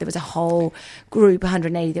Newstart. There was a whole group,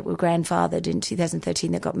 180 that were grandfathered in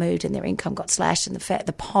 2013 that got moved and their income got slashed, and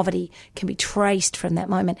the poverty can be traced from that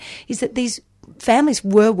moment, is that these families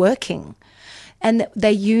were working. And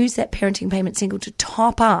they use that parenting payment single to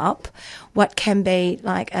top up what can be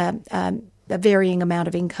like a varying amount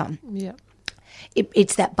of income. Yeah.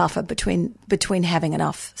 It's that buffer between having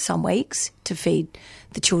enough some weeks to feed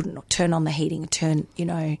the children, or turn on the heating, turn,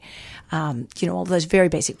 all those very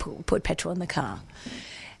basic, put petrol in the car.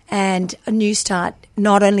 And a Newstart,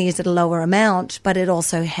 not only is it a lower amount, but it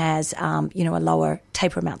also has, a lower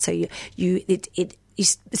taper amount. So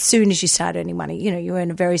as soon as you start earning money, you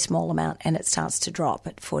earn a very small amount and it starts to drop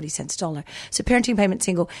at 40 cents $1. So parenting payment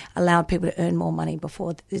single allowed people to earn more money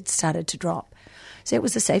before it started to drop. So it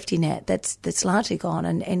was a safety net that's largely gone.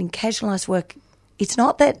 And in casualised work, it's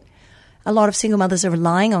not that a lot of single mothers are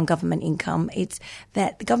relying on government income. It's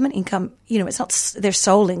that the government income, it's not their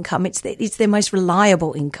sole income. It's their most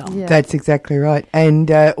reliable income. Yeah. That's exactly right.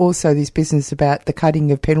 And also this business about the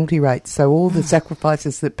cutting of penalty rates. So all the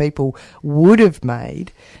sacrifices that people would have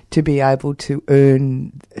made to be able to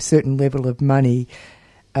earn a certain level of money,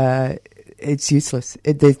 it's useless.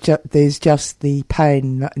 There's just the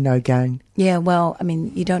pain, no gain. Yeah, well, I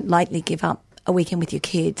mean, you don't lightly give up a weekend with your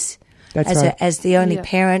kids. That's right. As the only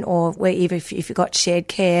parent, or where even if you've got shared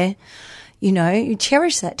care, you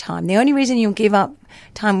cherish that time. The only reason you'll give up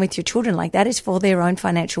time with your children like that is for their own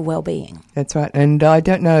financial well-being. That's right. And I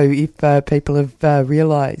don't know if people have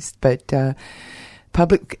realised, but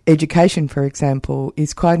public education, for example,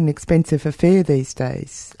 is quite an expensive affair these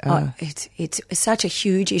days. It's such a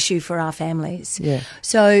huge issue for our families. Yeah.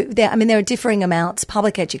 So there are differing amounts.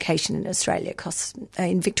 Public education in Australia costs,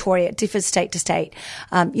 in Victoria, it differs state to state,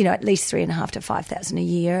 at least $3,500 to $5,000 a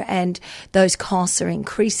year. And those costs are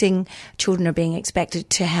increasing. Children are being expected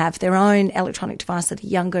to have their own electronic device at a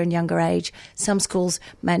younger and younger age. Some schools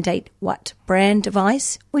mandate what brand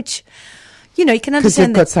device, which... you can understand because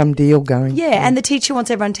they've got some deal going. Yeah, and the teacher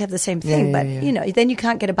wants everyone to have the same thing, but then you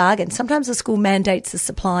can't get a bargain. Sometimes the school mandates the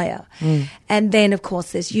supplier, and then of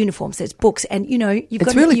course there's uniforms, there's books, and you've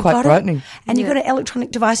got really quite frightening. And you've got an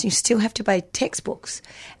electronic device, and you still have to buy textbooks,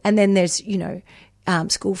 and then there's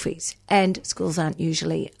school fees, and schools aren't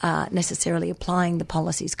usually necessarily applying the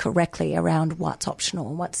policies correctly around what's optional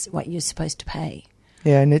and what you're supposed to pay.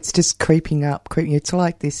 Yeah, and it's just creeping up. It's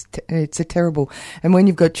like this. It's a terrible. And when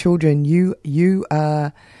you've got children, you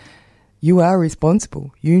are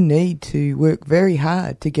responsible. You need to work very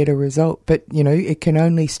hard to get a result, but it can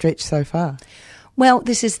only stretch so far. Well,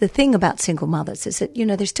 this is the thing about single mothers, is that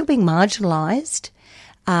they're still being marginalised.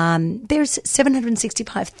 There's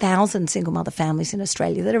 765,000 single mother families in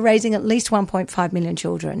Australia that are raising at least 1.5 million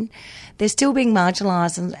children. They're still being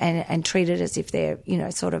marginalised and treated as if they're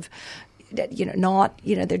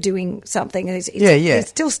they're doing something. There's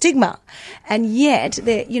still stigma. And yet,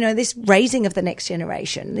 this raising of the next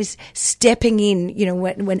generation, this stepping in,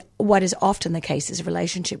 when what is often the case is a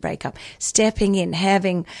relationship breakup, stepping in,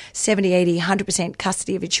 having 70, 80, 100%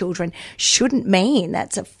 custody of your children shouldn't mean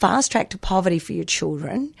that's a fast track to poverty for your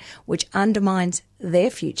children, which undermines their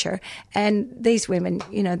future. And these women,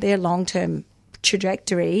 their long-term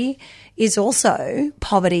trajectory is also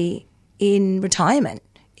poverty in retirement.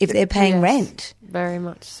 If they're paying rent. Very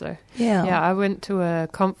much so. Yeah. Yeah, I went to a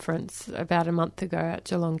conference about a month ago at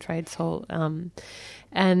Geelong Trades Hall,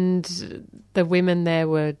 and the women there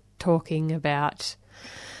were talking about,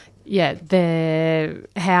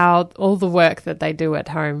 how all the work that they do at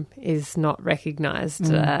home is not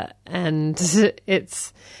recognised. And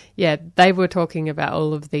it's, they were talking about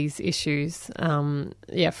all of these issues, from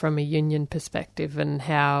a union perspective, and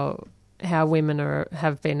how women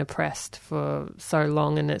have been oppressed for so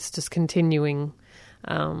long, and it's just continuing.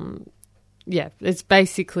 It's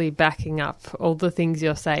basically backing up all the things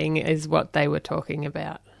you're saying is what they were talking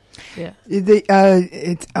about. Yeah.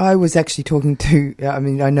 I was actually talking to, I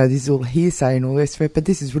mean, I know this is all hearsay and all this, but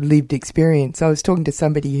this is lived experience. I was talking to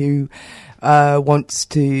somebody who wants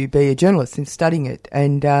to be a journalist and studying it.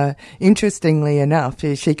 And interestingly enough,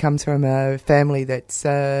 she comes from a family that's,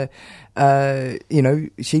 she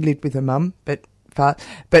lived with her mum,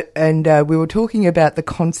 and we were talking about the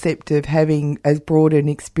concept of having as broad an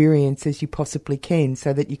experience as you possibly can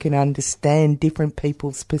so that you can understand different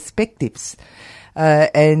people's perspectives.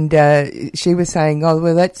 And she was saying, oh,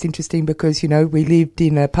 well, that's interesting because, we lived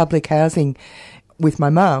in a public housing with my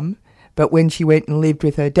mum, but when she went and lived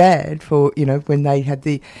with her dad for, when they had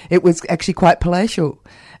it was actually quite palatial.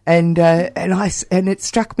 And it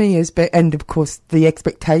struck me as, and of course the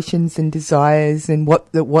expectations and desires and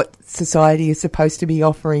what society is supposed to be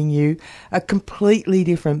offering you are completely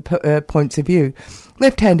different points of view.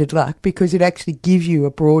 Left-handed luck because it actually gives you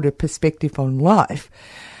a broader perspective on life.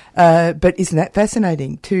 But isn't that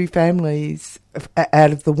fascinating? Two families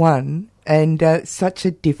out of the one and such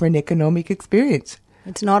a different economic experience.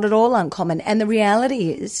 It's not at all uncommon. And the reality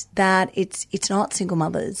is that it's not single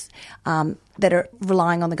mothers that are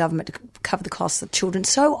relying on the government to cover the costs of children.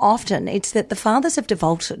 So often it's that the fathers have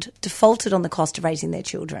defaulted on the cost of raising their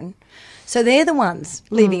children. So they're the ones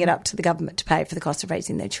leaving it up to the government to pay for the cost of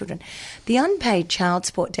raising their children. The unpaid child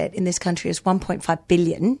support debt in this country is $1.5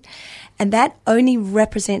 billion, and that only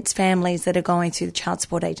represents families that are going through the child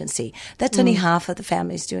support agency. That's only half of the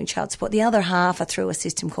families doing child support. The other half are through a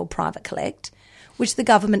system called Private Collect, which the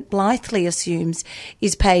government blithely assumes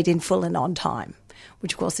is paid in full and on time,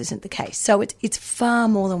 which of course isn't the case. So it's far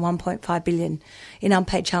more than $1.5 billion in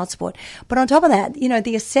unpaid child support. But on top of that,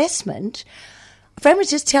 the assessment, a friend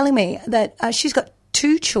was just telling me that she's got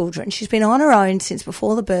 2 children. She's been on her own since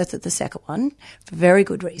before the birth of the second one for very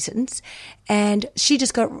good reasons. And she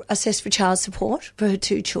just got assessed for child support for her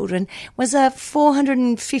 2 children. It was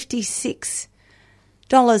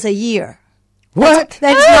 $456 a year. What?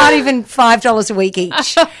 That's not even $5 a week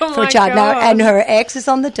each for a child. No, and her ex is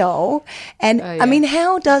on the dole. And I mean,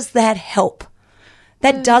 how does that help?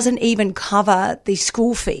 That doesn't even cover the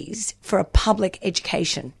school fees for a public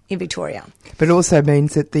education in Victoria. But it also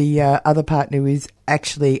means that the other partner is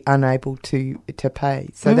actually unable to pay.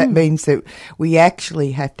 So that means that we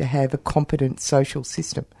actually have to have a competent social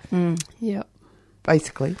system. Yeah.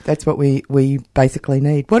 Basically, that's what we basically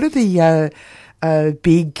need. What are the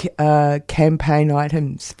big campaign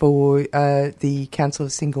items for the Council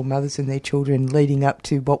of Single Mothers and their children leading up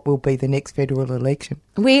to what will be the next federal election?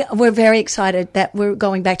 We're very excited that we're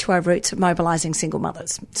going back to our roots of mobilising single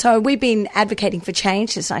mothers. So we've been advocating for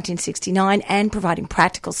change since 1969 and providing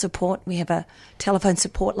practical support. We have a telephone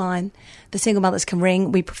support line the single mothers can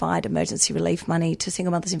ring. We provide emergency relief money to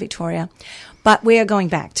single mothers in Victoria. But we are going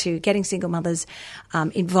back to getting single mothers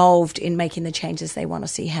involved in making the changes they want to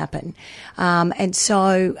see happen. And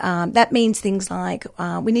so that means things like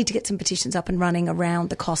we need to get some petitions up and running around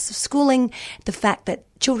the costs of schooling, the fact that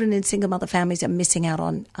children in single mother families are missing out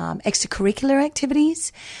on extracurricular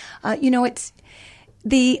activities. It's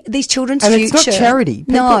these children's and future. It's not charity.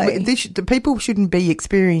 People shouldn't be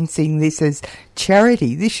experiencing this as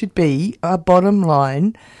charity. This should be a bottom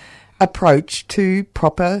line approach to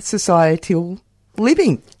proper societal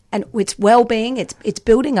living. And it's well-being, it's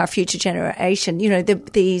building our future generation.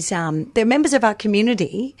 They're members of our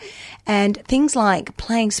community, and things like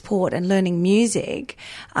playing sport and learning music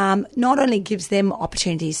not only gives them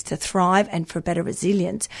opportunities to thrive and for better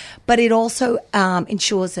resilience, but it also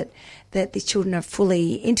ensures that these children are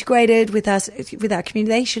fully integrated with us, with our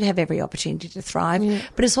community. They should have every opportunity to thrive,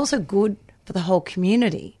 but it's also good for the whole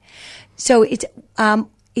community. So it's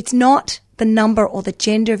not the number or the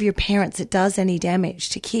gender of your parents that does any damage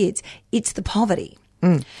to kids. It's the poverty.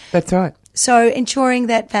 That's right. So ensuring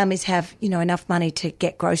that families have, enough money to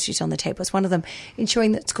get groceries on the table is one of them.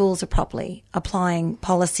 Ensuring that schools are properly applying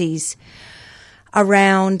policies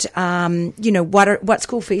around, what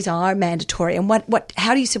school fees are mandatory and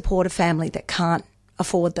how do you support a family that can't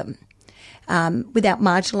afford them? Without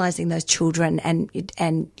marginalising those children and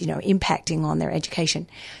impacting on their education.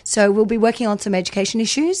 So we'll be working on some education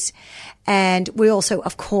issues, and we also,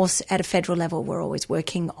 of course, at a federal level, we're always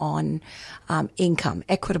working on income,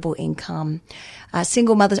 equitable income.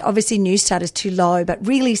 Single mothers, obviously Newstart is too low, but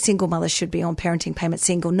really single mothers should be on parenting payment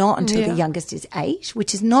single, not until the youngest is 8,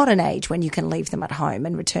 which is not an age when you can leave them at home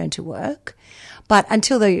and return to work, but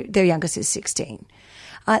until their youngest is 16.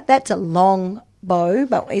 That's a long bow,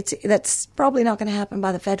 but that's probably not going to happen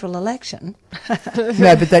by the federal election.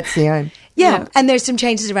 No, but that's the aim. Yeah, and there's some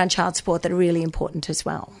changes around child support that are really important as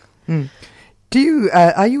well.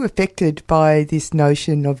 Are you affected by this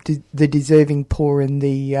notion of the deserving poor and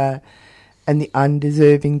the and the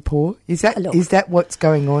undeserving poor? Is that what's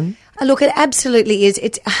going on? Look, it absolutely is.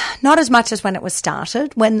 It's not as much as when it was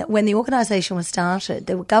started. When the organisation was started,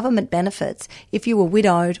 there were government benefits if you were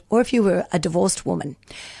widowed or if you were a divorced woman.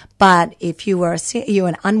 But if you were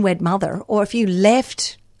an unwed mother, or if you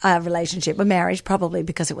left a relationship, a marriage, probably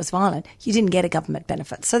because it was violent, you didn't get a government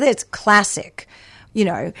benefit. So that's classic,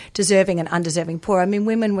 deserving and undeserving poor. I mean,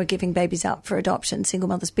 women were giving babies up for adoption, single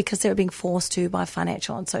mothers, because they were being forced to by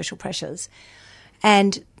financial and social pressures.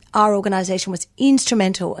 And our organisation was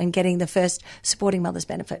instrumental in getting the first supporting mothers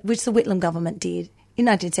benefit, which the Whitlam government did in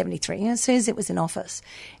 1973, as soon as it was in office.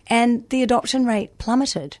 And the adoption rate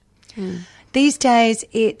plummeted. These days,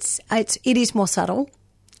 it is more subtle,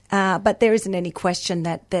 but there isn't any question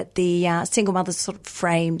that the single mothers sort of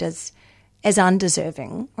framed as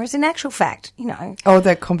undeserving, whereas in actual fact, Oh,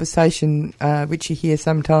 that conversation which you hear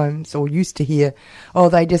sometimes, or used to hear,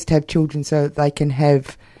 they just have children so that they can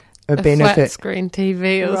have a benefit. Flat screen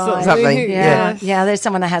TV or something. Yeah, there's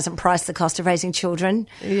someone that hasn't priced the cost of raising children.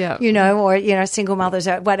 Yeah. Or single mothers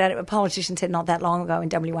a politician said not that long ago in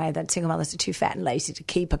WA that single mothers are too fat and lazy to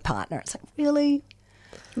keep a partner. It's like, really?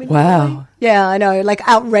 Wow. Really? Yeah, I know, like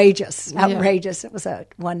outrageous. It was a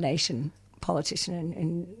One Nation politician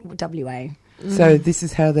in WA. So this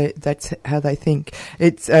is that's how they think.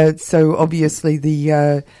 It's so obviously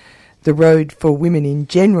the road for women in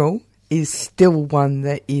general is still one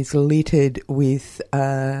that is littered with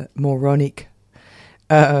moronic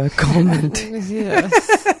comment.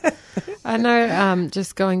 Yes. I know,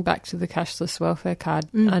 just going back to the cashless welfare card,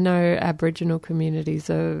 I know Aboriginal communities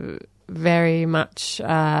are very much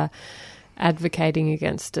advocating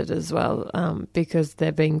against it as well, because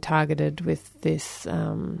they're being targeted with this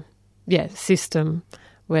system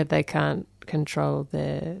where they can't control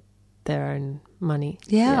their own money.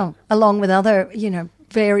 Yeah, along with other,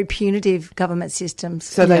 very punitive government systems.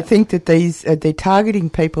 So they think that they're targeting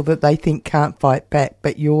people that they think can't fight back,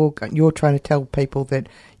 but you're trying to tell people that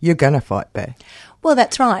you're going to fight back. Well,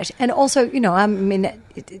 that's right. And also,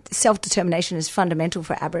 self-determination is fundamental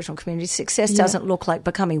for Aboriginal communities. Success doesn't look like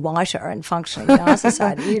becoming whiter and functioning in our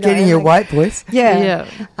society. Getting your white voice. Yeah.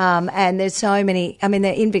 And there's so many. I mean,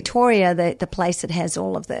 in Victoria, the place that has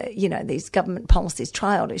all of the, these government policies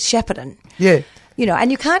trialled is Shepparton. Yeah.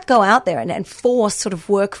 And you can't go out there and force sort of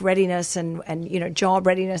work readiness and job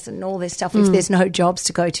readiness and all this stuff if there's no jobs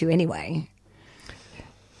to go to anyway.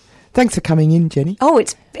 Thanks for coming in, Jenny. Oh,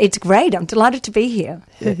 it's great. I'm delighted to be here.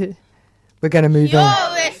 We're going to move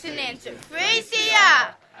on. You're listening to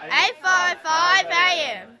 3CR 855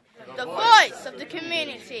 AM, the voice of the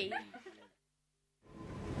community.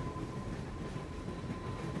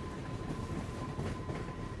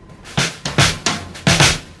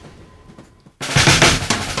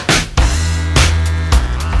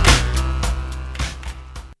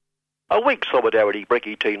 A weak solidarity,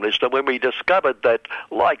 Brecky team listener, when we discovered that,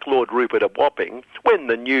 like Lord Rupert of Wapping, when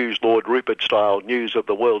the news Lord Rupert-style news of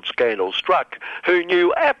the world scandal struck, who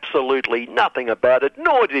knew absolutely nothing about it,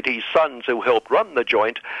 nor did his sons who helped run the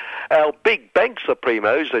joint, our big bank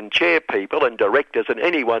supremos and chairpeople and directors and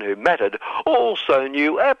anyone who mattered also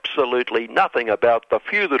knew absolutely nothing about the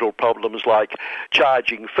few little problems like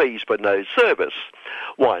charging fees for no service.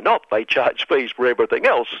 Why not? They charge fees for everything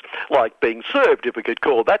else, like being served, if we could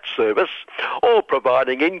call that service, or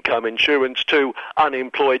providing income insurance to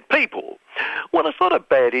unemployed people. Well, it's not a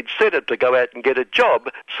bad incentive to go out and get a job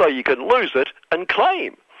so you can lose it and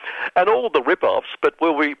claim. And all the rip-offs, but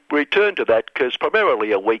we'll return to that because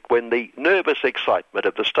primarily a week when the nervous excitement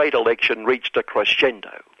of the state election reached a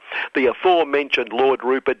crescendo. The aforementioned Lord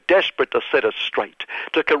Rupert, desperate to set us straight,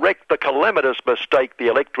 to correct the calamitous mistake the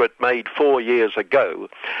electorate made 4 years ago,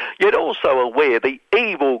 yet also aware the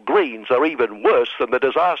evil Greens are even worse than the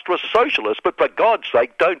disastrous Socialists, but for God's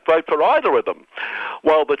sake, don't vote for either of them.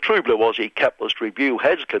 While the True Blue Aussie Capitalist Review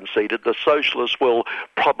has conceded the Socialists will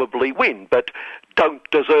probably win, but don't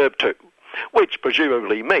deserve to. Which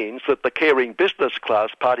presumably means that the caring business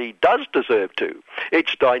class party does deserve to.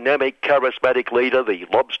 Its dynamic, charismatic leader, the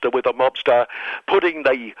lobster with a mobster, putting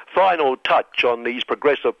the final touch on these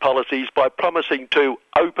progressive policies by promising to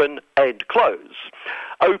open and close.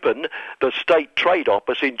 Open the state trade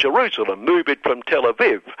office in Jerusalem, move it from Tel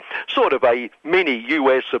Aviv, sort of a mini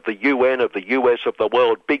US of the UN, of the US of the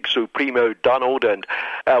world, Big Supremo Donald and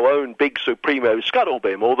our own Big Supremo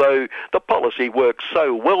Scuttlebem, although the policy works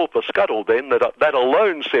so well for Scuttlebem that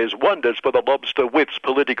alone says wonders for the lobster with's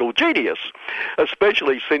political genius,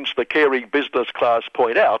 especially since the caring business class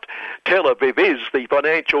point out Tel Aviv is the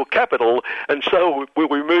financial capital and so we'll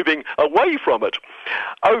be moving away from it.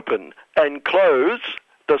 Open and close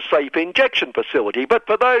the safe injection facility. But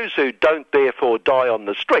for those who don't therefore die on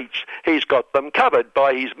the streets, he's got them covered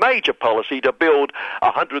by his major policy to build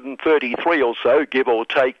 133 or so, give or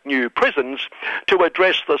take, new prisons to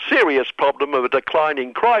address the serious problem of a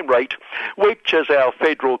declining crime rate, which, as our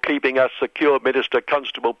federal Keeping Us Secure Minister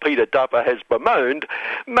Constable Peter Duffer has bemoaned,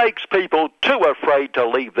 makes people too afraid to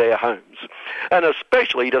leave their homes, and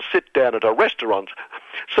especially to sit down at a restaurant.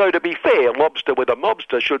 So to be fair, Lobster with a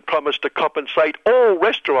Mobster should promise to compensate all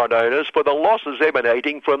restaurant owners for the losses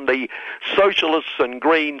emanating from the Socialists and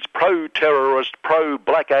Greens pro-terrorist,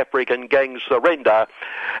 pro-black African gang surrender,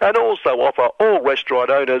 and also offer all restaurant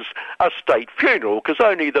owners a state funeral, because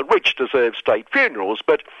only the rich deserve state funerals.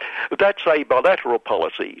 But that's a bilateral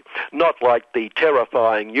policy, not like the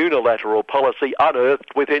terrifying unilateral policy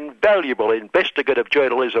unearthed with invaluable investigative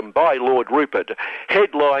journalism by Lord Rupert.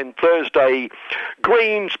 Headline Thursday,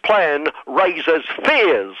 Greens plan raises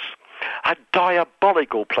fears. A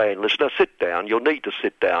diabolical plan, listener. Sit down. You'll need to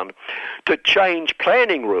sit down. To change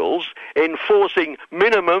planning rules enforcing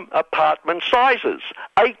minimum apartment sizes,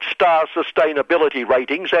 8-star sustainability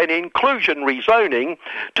ratings and inclusionary zoning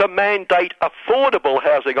to mandate affordable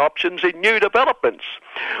housing options in new developments,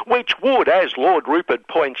 which would, as Lord Rupert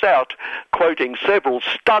points out, quoting several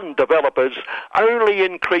stunned developers, only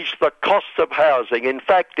increase the costs of housing. In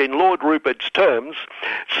fact, in Lord Rupert's terms,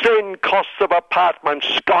 send costs of apartments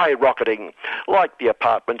skyrocketing, like the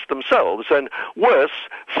apartments themselves, and worse,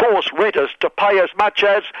 force renters to pay as much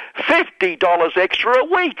as $50 extra a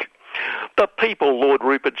week. The people Lord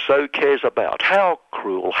Rupert so cares about. How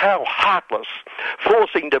cruel, how heartless,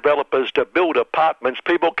 forcing developers to build apartments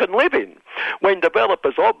people can live in, when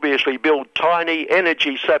developers obviously build tiny,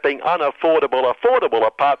 energy-sapping, affordable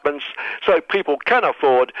apartments so people can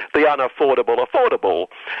afford the unaffordable.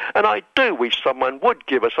 And I do wish someone would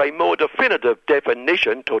give us a more definitive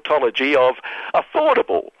definition, tautology, of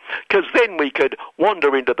affordable, because then we could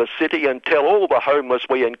wander into the city and tell all the homeless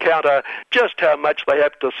we encounter just how much they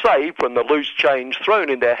have to save from the loose change thrown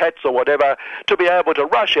in their hats or whatever to be able to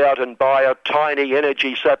rush out and buy a tiny,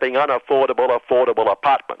 energy-sapping, affordable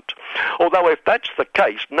apartment. Although if that's the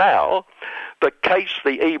case now, the case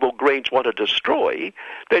the evil Greens want to destroy,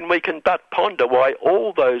 then we can but ponder why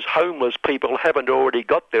all those homeless people haven't already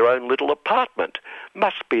got their own little apartment.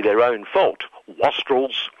 Must be their own fault.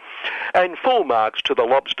 Wastrels. And full marks to the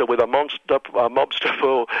Lobster with a Mobster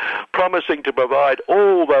for promising to provide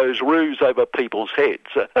all those roofs over people's heads,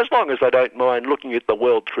 as long as they don't mind looking at the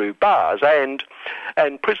world through bars. And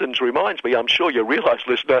prisons reminds me, I'm sure you realise,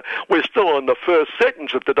 listener, we're still on the first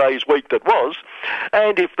sentence of today's week that was,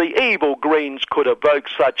 and if the evil Greens could evoke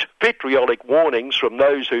such vitriolic warnings from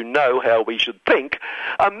those who know how we should think,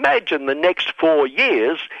 imagine the next 4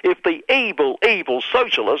 years if the evil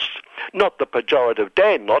socialists, not the pejorative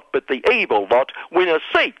Dan lot, but the evil lot, win a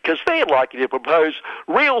seat, because they're likely to propose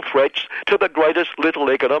real threats to the greatest little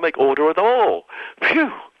economic order of them all.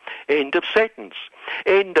 Phew! End of sentence.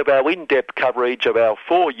 End of our in-depth coverage of our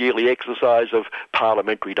 4-yearly exercise of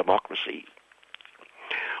parliamentary democracy.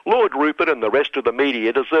 Lord Rupert and the rest of the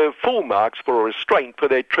media deserve full marks for restraint for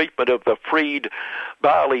their treatment of the freed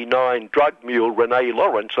Bali 9 drug mule Renee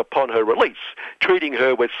Lawrence upon her release, treating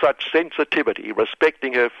her with such sensitivity,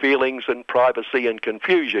 respecting her feelings and privacy and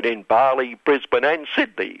confusion in Bali, Brisbane and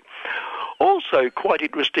Sydney. Also quite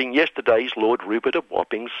interesting, yesterday's Lord Rupert of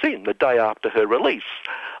Wapping Sin, the day after her release.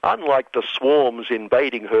 Unlike the swarms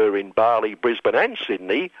invading her in Bali, Brisbane and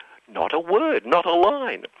Sydney, not a word, not a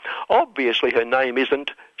line. Obviously her name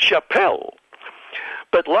isn't Chappelle.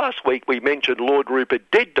 But last week we mentioned Lord Rupert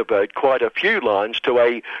did devote quite a few lines to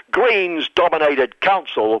a Greens-dominated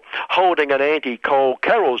council holding an anti-coal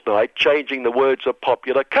carols night, changing the words of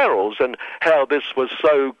popular carols, and how this was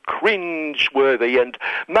so cringe-worthy and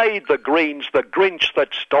made the Greens the Grinch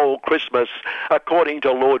that stole Christmas, according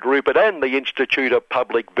to Lord Rupert and the Institute of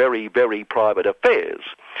Public Very, Very Private Affairs.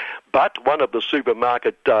 But one of the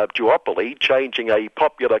supermarket duopoly changing a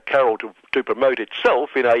popular carol to promote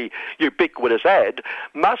itself in a ubiquitous ad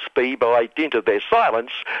must be, by dint of their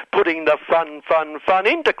silence, putting the fun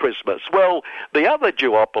into Christmas. Well, the other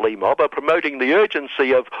duopoly mob are promoting the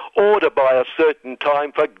urgency of order by a certain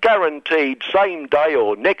time for guaranteed same-day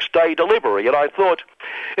or next-day delivery. And I thought,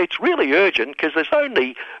 it's really urgent because there's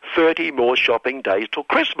only 30 more shopping days till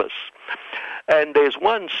Christmas. And there's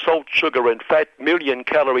one salt, sugar and fat million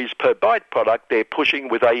calories per bite product they're pushing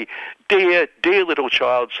with a dear, dear little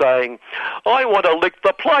child saying, I want to lick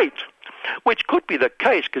the plate. Which could be the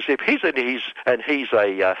case, because if he's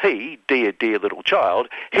a he, dear, dear little child,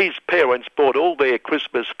 his parents bought all their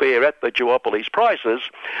Christmas fare at the duopoly's prices,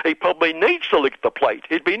 he probably needs to lick the plate.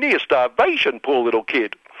 He'd be near starvation, poor little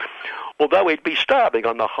kid. although he'd be starving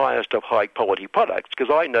on the highest of high-quality products,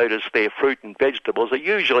 because I notice their fruit and vegetables are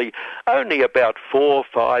usually only about 4,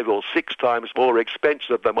 5 or 6 times more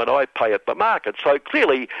expensive than what I pay at the market. So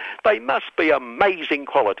clearly they must be amazing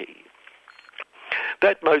quality.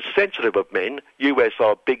 That most sensitive of men,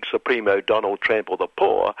 USO Big Supremo Donald Trample the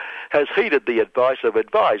Poor, has heeded the advice of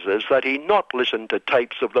advisers that he not listen to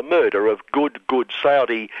tapes of the murder of good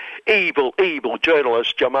Saudi, evil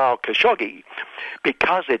journalist Jamal Khashoggi,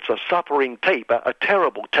 because it's a suffering tape, a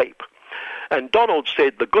terrible tape. And Donald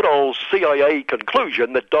said the good old CIA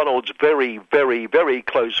conclusion that Donald's very, very, very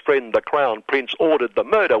close friend, the Crown Prince, ordered the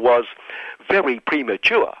murder was very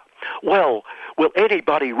premature. Well, will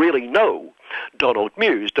anybody really know? Donald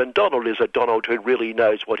mused, and Donald is a Donald who really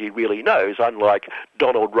knows what he really knows, unlike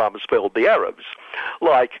Donald Rumsfeld the Arabs.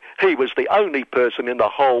 Like, he was the only person in the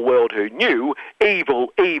whole world who knew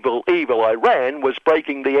evil Iran was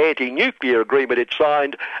breaking the anti-nuclear agreement it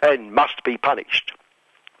signed and must be punished.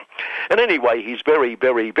 And anyway, his very,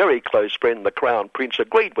 very, very close friend, the Crown Prince,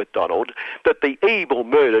 agreed with Donald that the evil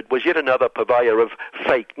murdered was yet another purveyor of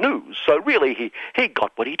fake news. So really, he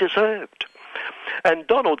got what he deserved. And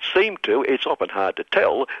Donald seemed to, it's often hard to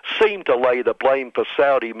tell, seemed to lay the blame for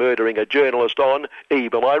Saudi murdering a journalist on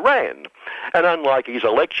evil Iran. And unlike his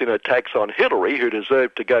election attacks on Hillary, who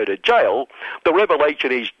deserved to go to jail, the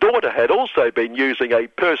revelation his daughter had also been using a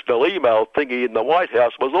personal email thingy in the White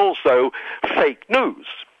House was also fake news.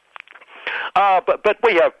 But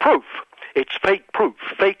we have proof. It's fake proof,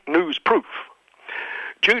 fake news proof.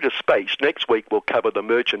 Due to space, next week we'll cover the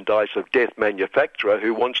merchandise of death manufacturer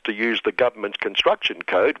who wants to use the government's construction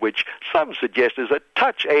code, which some suggest is a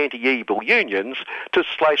touch anti-evil unions, to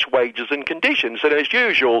slash wages and conditions. And as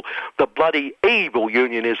usual, the bloody evil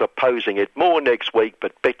union is opposing it. More next week,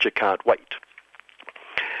 but bet you can't wait.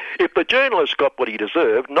 If the journalist got what he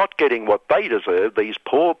deserved, not getting what they deserved, these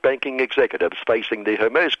poor banking executives facing the Her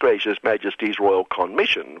Most Gracious Majesty's Royal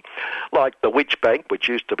Commission, like the Witch Bank, which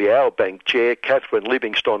used to be our bank chair, Catherine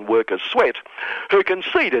Livingstone Workers Sweat, who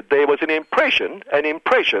conceded there was an impression,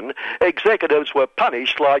 executives were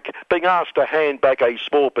punished like being asked to hand back a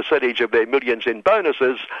small percentage of their millions in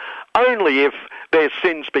bonuses, only if their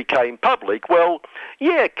sins became public. Well,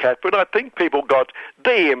 yeah, Catherine, I think people got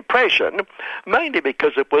the impression, mainly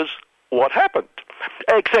because it was what happened.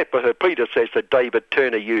 Except for her predecessor, David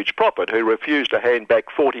Turner Huge Profit, who refused to hand back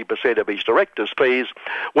 40% of his director's fees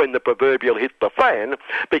when the proverbial hit the fan,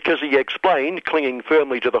 because he explained, clinging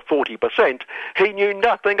firmly to the 40%, he knew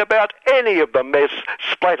nothing about any of the mess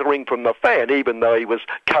splattering from the fan, even though he was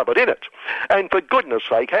covered in it. And for goodness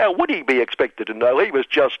sake, how would he be expected to know? He was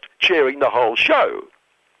just chairing the whole show.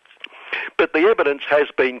 But the evidence has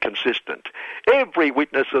been consistent. Every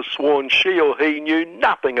witness has sworn she or he knew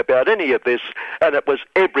nothing about any of this, and it was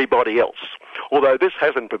everybody else. Although this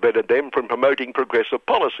hasn't prevented them from promoting progressive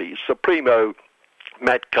policies. Supremo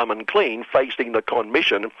Matt Come Clean facing the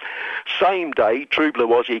Commission, same day True Blue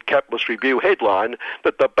Aussie Capitalist Review headline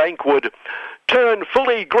that the bank would turn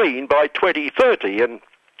fully green by 2030, and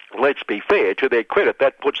let's be fair, to their credit,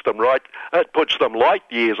 that puts them light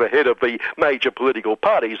years ahead of the major political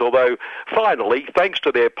parties, although finally, thanks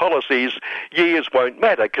to their policies, years won't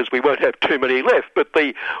matter because we won't have too many left. But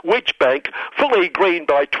the Witch Bank, fully green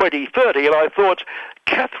by 2030, and I thought,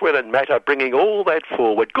 Catherine and Matt are bringing all that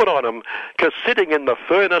forward. Good on them, because sitting in the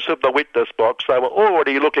furnace of the witness box, they were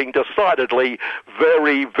already looking decidedly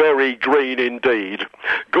very, very green indeed.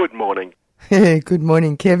 Good morning. Good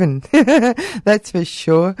morning, Kevin. That's for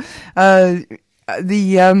sure. You're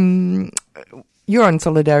on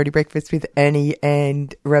Solidarity Breakfast with Annie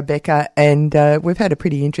and Rebecca, and we've had a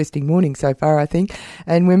pretty interesting morning so far, I think.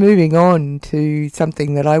 And we're moving on to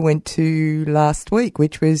something that I went to last week,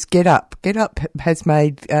 which was Get Up. Get Up has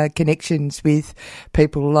made connections with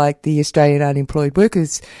people like the Australian Unemployed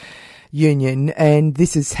Workers Union, and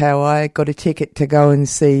this is how I got a ticket to go and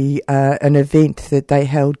see an event that they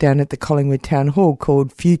held down at the Collingwood Town Hall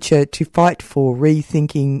called Future to Fight For,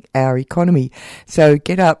 Rethinking Our Economy. So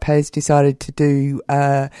Get Up has decided to do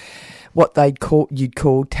what you'd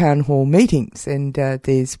call town hall meetings, and there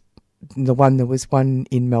was one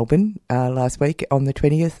in Melbourne last week on the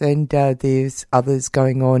 20th, and there's others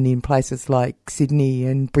going on in places like Sydney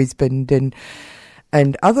and Brisbane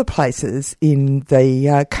and other places in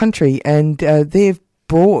the country, and they've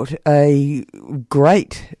brought a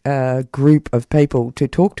great group of people to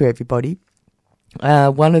talk to everybody.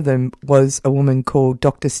 One of them was a woman called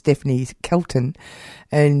Dr. Stephanie Kelton,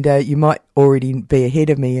 and you might already be ahead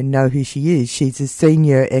of me and know who she is. She's a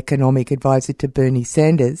senior economic advisor to Bernie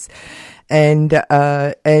Sanders,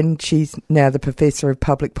 And she's now the Professor of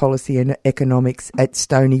Public Policy and Economics at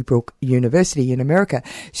Stony Brook University in America.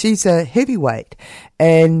 She's a heavyweight,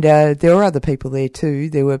 and there were other people there too.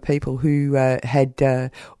 There were people who had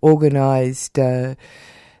organised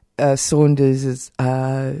Saunders'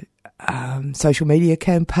 social media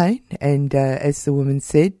campaign, and as the woman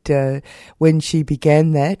said, when she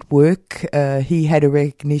began that work, he had a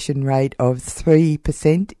recognition rate of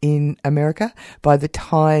 3% in America. By the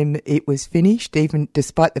time it was finished, even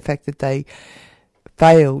despite the fact that they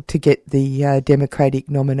failed to get the Democratic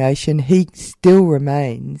nomination, he still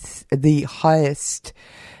remains the highest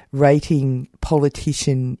rating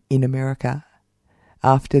politician in America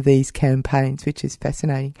after these campaigns, which is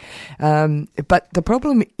fascinating. But the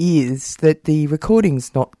problem is that the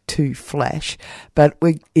recording's not too flash, but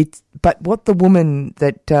what the woman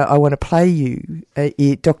that I want to play you,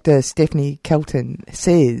 Dr. Stephanie Kelton,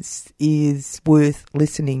 says is worth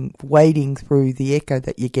listening, wading through the echo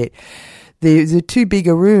that you get. There's a too big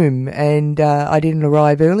a room, and I didn't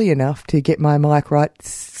arrive early enough to get my mic right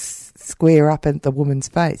square up at the woman's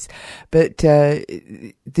face. But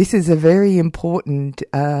this is a very important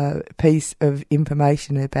piece of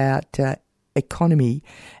information about economy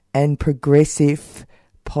and progressive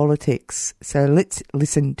politics. So let's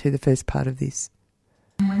listen to the first part of this.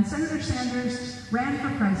 When Senator Sanders ran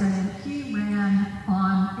for president, he ran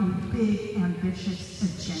on a big, ambitious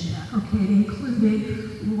agenda. Okay, it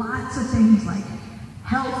included lots of things like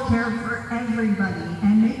health care for everybody,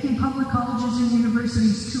 and making public colleges and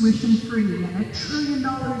universities tuition-free, and $1 trillion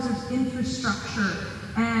of infrastructure,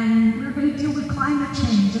 and we're going to deal with climate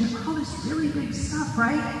change, and all this really big stuff,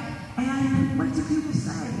 right? And what did people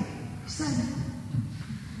say? He said,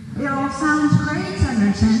 it all sounds great,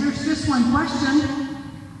 Senator Sanders, just one question: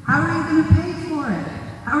 how are you going to pay for it?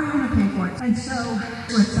 How are you going to pay for it? And so,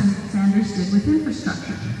 what Senator Sanders did with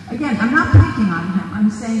infrastructure. Again, I'm not picking on him.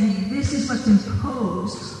 I'm saying this is what's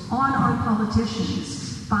imposed on our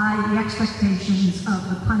politicians by the expectations of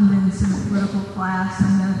the pundits and the political class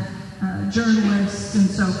and the journalists and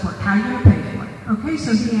so forth. How are you going to pay for it? Okay,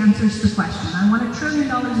 so he answers the question. I want $1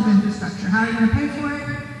 trillion of infrastructure. How are you going to pay for it?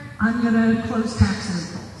 I'm going to close tax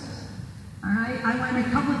loopholes. All right, I want to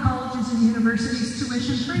make public colleges and universities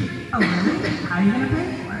tuition-free. Oh, really? How are you going to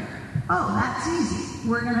pay for it? Oh, that's easy.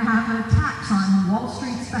 We're going to have a tax on Wall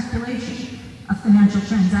Street speculation, a financial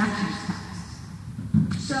transactions tax.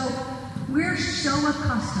 So we're so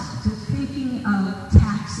accustomed to thinking of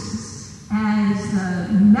taxes as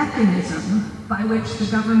the mechanism by which the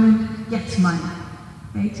government gets money.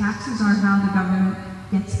 Okay, taxes are how the government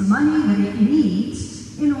gets the money that it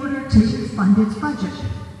needs in order to fund its budget.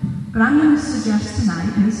 But I'm going to suggest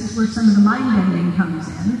tonight, and this is where some of the mind-bending comes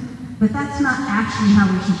in, that that's not actually how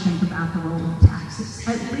we should think about the role of taxes,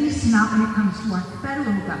 at least not when it comes to our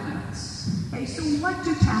federal governments. Okay, so what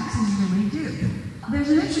do taxes really do? There's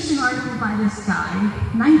an interesting article by this guy,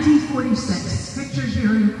 1946, pictured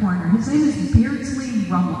here in the corner. His name is Beardsley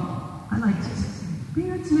Rummel. I like this.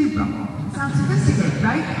 Beardsley Rummel. It sounds sophisticated,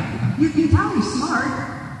 right? You can tell he's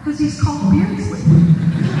smart because he's called Beardsley.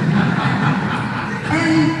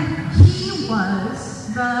 And he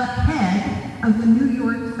was the head of the New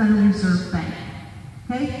York Federal Reserve Bank.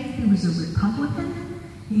 Okay? He was a Republican,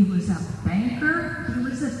 he was a banker, he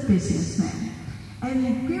was a businessman.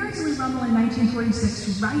 And Beardsley Rummel in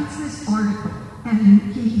 1946 writes this article,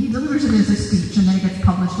 and he delivers it as a speech, and then it gets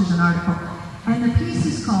published as an article. And the piece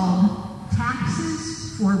is called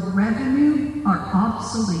Taxes for Revenue Are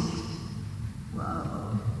Obsolete.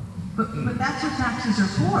 Whoa. But that's what taxes are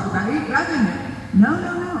for, right? Revenue. No.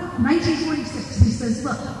 1946, he says,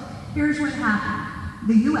 look, here's what happened.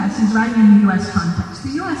 The U.S., he's writing in the U.S. context,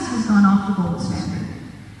 the U.S. has gone off the gold standard.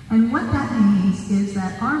 And what that means is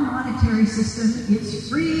that our monetary system is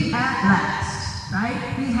free at last,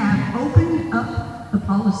 right? We have opened up the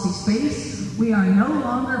policy space. We are no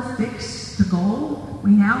longer fixed to gold.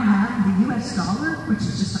 We now have the U.S. dollar, which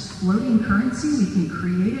is just a floating currency. We can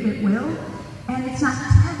create it at will. And it's not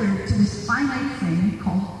tethered to this finite thing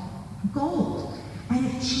called gold. And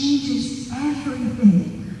it changes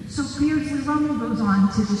everything. So Beardsley Rummel goes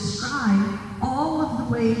on to describe all of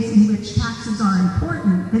the ways in which taxes are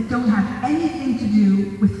important that don't have anything to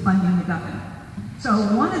do with funding the government. So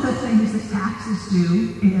one of the things that taxes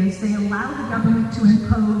do is they allow the government to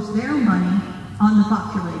impose their money on the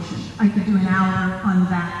population. I could do an hour on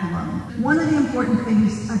that alone. One of the important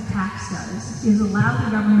things a tax does is allow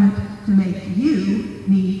the government to make you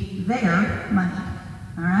need their money.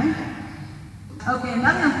 All right? Okay,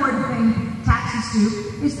 another important thing taxes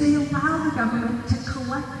do is they allow the government to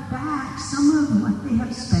collect back some of what they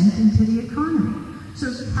have spent into the economy. So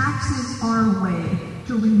taxes are a way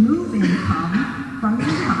to remove income from the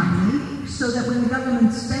economy so that when the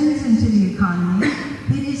government spends into the economy,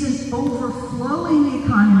 it isn't overflowing the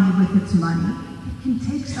economy with its money. It can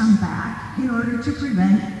take some back in order to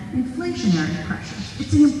prevent inflationary pressures.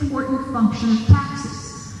 It's an important function of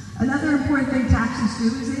taxes. Another important thing taxes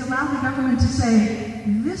do is they allow the government to say,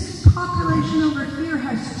 this population over here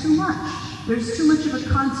has too much. There's too much of a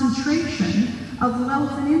concentration of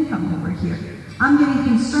wealth and income over here. I'm getting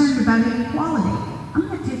concerned about inequality. I'm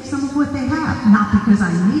going to take some of what they have, not because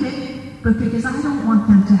I need it, but because I don't want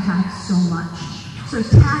them to have so much. So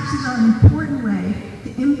taxes are an important way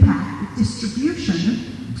to impact the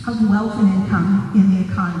distribution of wealth and income in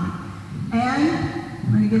the economy. And,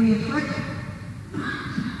 I'm going to give me a click.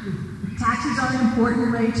 Taxes are an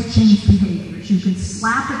important way to change behaviors. You can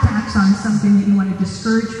slap a tax on something that you want to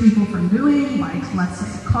discourage people from doing, like, let's say,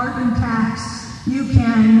 a carbon tax. You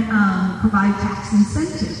can provide tax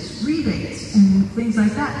incentives, rebates, and things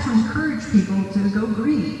like that to encourage people to go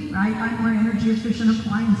green, right? Buy more energy-efficient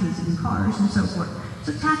appliances in cars and so forth.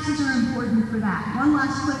 So taxes are important for that. One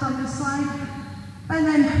last click on this slide. And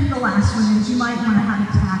then the last one is you might want to have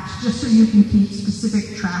a tax just so you can keep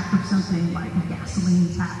specific track of something like a gasoline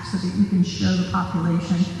tax so that you can show the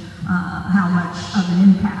population how much of an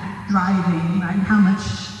impact driving, right? How much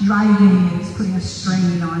driving is putting a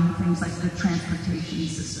strain on things like the transportation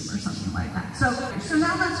system or something like that. So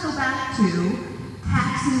now let's go back to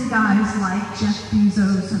taxing guys like Jeff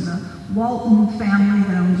Bezos and the Walton family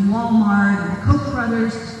that owns Walmart and the Koch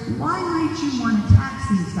brothers. Why might you want to tax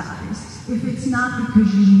these guys if it's not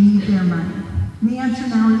because you need their money? And the answer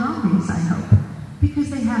now is obvious, I hope. Because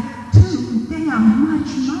they have too damn much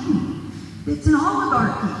money. It's an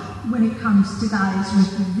oligarchy when it comes to guys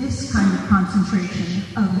with this kind of concentration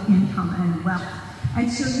of income and wealth.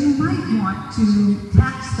 And so you might want to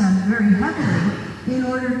tax them very heavily in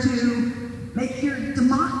order to make your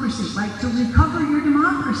democracy, like to recover your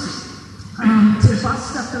democracy, to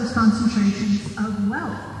bust up those concentrations of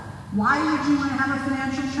wealth. Why would you want to have a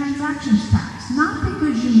financial transactions tax? Not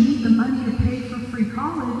because you need the money to pay for free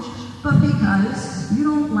college, but because you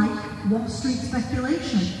don't like Wall Street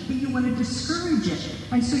speculation, but you want to discourage it.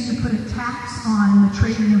 And so you put a tax on the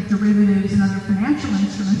trading of derivatives and other financial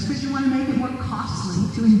instruments because you want to make it more costly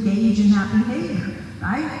to engage in that behavior,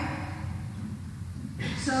 right?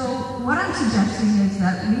 So what I'm suggesting is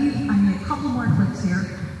that I need a couple more clicks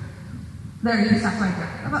here. There, you can stop right there.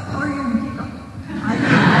 Or you can keep going.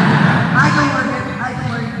 I can work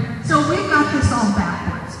it. So we've got this all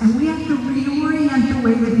backwards, and we have to reorient the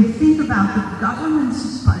way that we think about the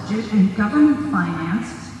government's budget and government finance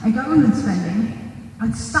and government spending,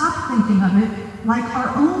 and stop thinking of it like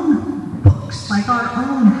our own books, like our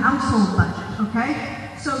own household budget, okay?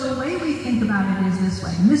 So the way we think about it is this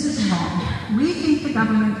way, and this is wrong. We think the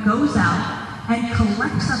government goes out and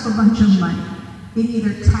collects up a bunch of money in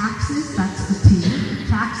either taxes, that's the T,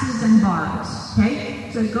 taxes and borrows,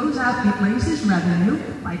 okay? So it goes out, it raises revenue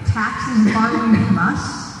by taxing and borrowing from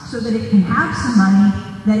us so that it can have some money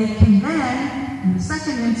that it can then, in the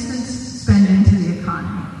second instance, spend into the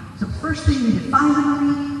economy. So first they need to find the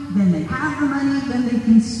money, then they have the money, then they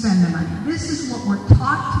can spend the money. This is what we're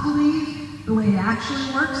taught to believe. The way it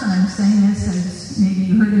actually works, and I'm saying this as maybe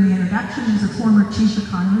you heard in the introduction, as a former chief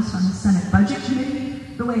economist on the Senate Budget Committee,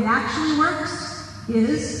 the way it actually works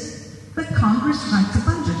is that Congress writes a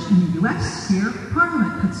budget. In the U.S., here,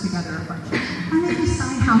 Parliament puts together a budget, and they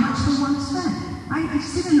decide how much they want to spend. Right? They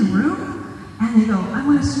sit in a room, and they go, I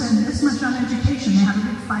want to spend this much on education, they have a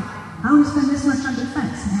big fight. I want to spend this much on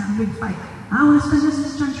defense, they have a big fight. I want to spend this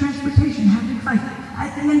much on transportation, they have a big fight.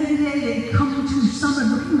 At the end of the day, they come to some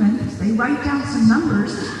agreement, they write down some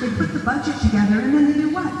numbers, they put the budget together, and then they do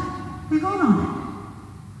what? They vote on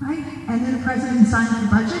it, right? And then the president signs the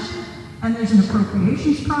budget, and there's an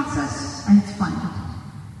appropriations process, and it's funded.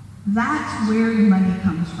 That's where your money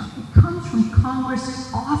comes from. It comes from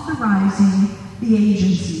Congress authorizing the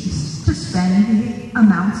agencies to spend the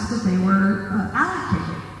amounts that they were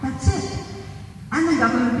allocated. That's it. And the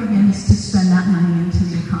government begins to spend that money into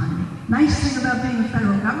the economy. Nice thing about being a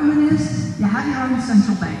federal government is you have your own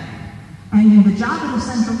central bank. And the job of the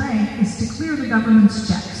central bank is to clear the government's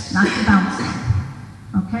checks, not to bounce them.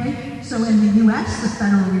 Okay? So in the U.S., the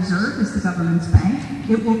Federal Reserve is the government's bank.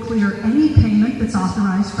 It will clear any payment that's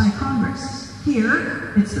authorized by Congress.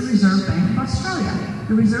 Here, it's the Reserve Bank of Australia.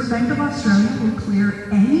 The Reserve Bank of Australia will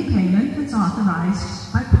clear any payment that's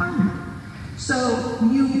authorized by Parliament. So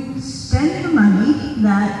you spend the money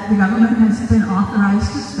that the government has been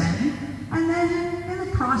authorized to spend, and then in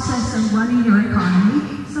the process of running your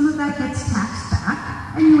economy, some of that gets taxed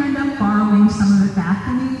back, and you end up borrowing some of it back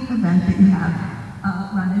in the event that you have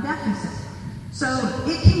run a deficit. So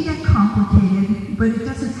it can get complicated, but it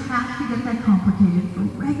doesn't have to get that complicated for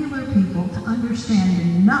regular people to understand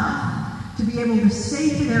enough to be able to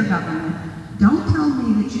say to their government, don't tell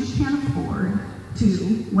me that you can't afford to,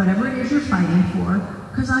 whatever it is you're fighting for,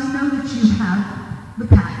 because I know that you have the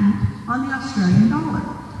patent on the Australian dollar.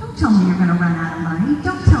 Don't tell me you're going to run out of money.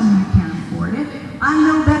 Don't tell me you can't afford it. I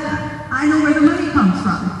know better. I know where the money comes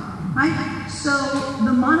from, right? So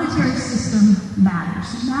the monetary system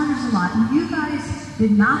matters. It matters a lot. And you guys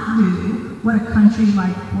did not do what a country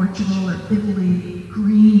like Portugal or Italy,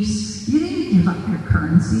 Greece, you didn't give up your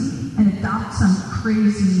currency and adopt some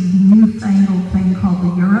crazy newfangled thing called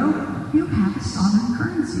the euro. You have a sovereign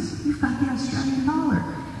currency. You've got the Australian dollar.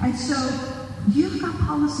 And so you've got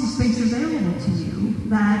policy space available to you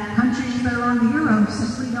that countries that are on the euro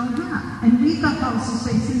simply don't have. And we've got policy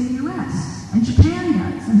space in the US, and Japan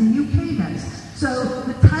does, and the UK does. So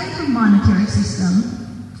the type of monetary system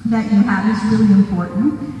that you have is really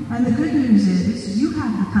important. And the good news is you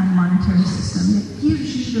have the kind of monetary system that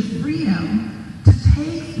gives you the freedom to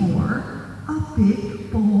pay for a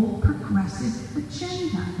big, bold, progressive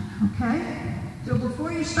agenda. Okay? So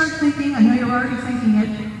before you start thinking, I know you're already thinking it,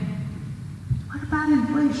 what about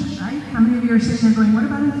inflation, right? How many of you are sitting there going, what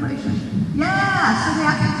about inflation? Yeah, so we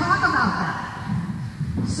have to talk about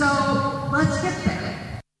that. So let's get there.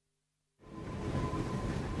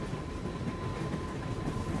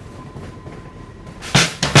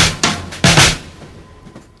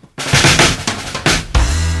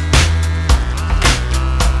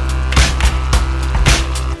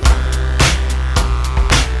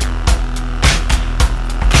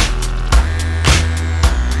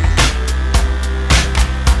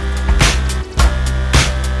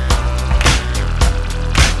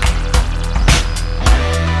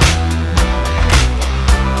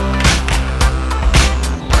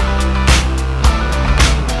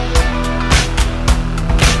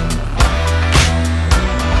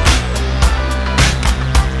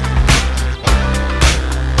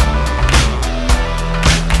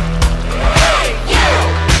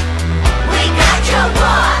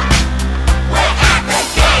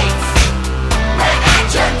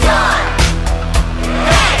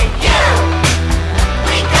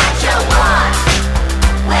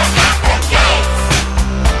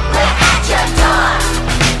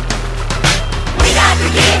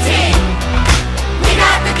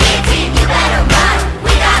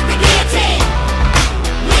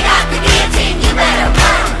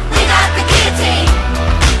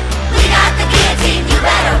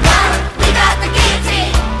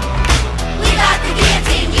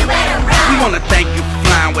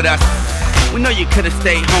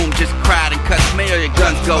 Stay home, just cried and cussed me, or your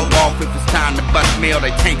guns go off if it's time to bust me, or they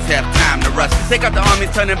tanks have time to rust. They got the armies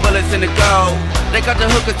turning bullets into gold. They got the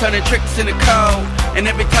hookers turning tricks into cold. And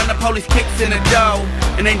every time the police kicks in the dough,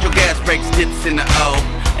 an angel gas breaks dips in the O.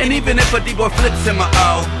 And even if a D-boy flips in my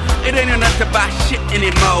O, it ain't enough to buy shit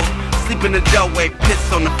anymore. Sleep in the doorway, piss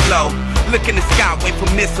on the floor. Look in the sky, wait for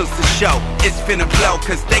missiles to show. It's finna blow,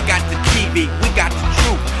 cause they got the TV, we got the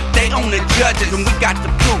truth. They own the judges and we got the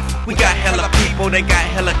proof. We got hella people, they got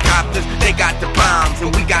helicopters, they got the bombs,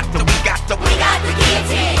 and we got the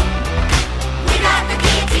guillotine. We got the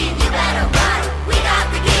guillotine, you better run. We got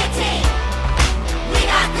the guillotine. We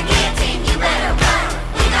got the guillotine, you better run.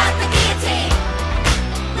 We got the guillotine.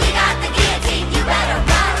 We got the guillotine, you better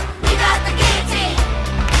run. We got the guillotine.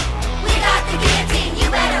 We got the guillotine, you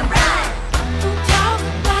better run. Talk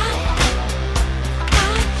about it,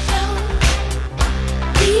 I show.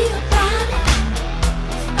 Be about it,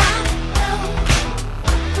 I know.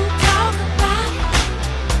 Talk about it,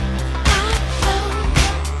 I show.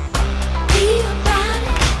 Be about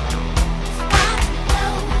it, I know.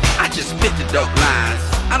 I just spit the dope lines,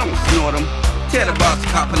 I don't snort them. Tell the boss to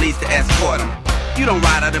call police to escort them. You don't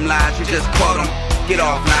write out them lies, you just quote them. Get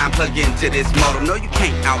offline, plug into this modem. No, you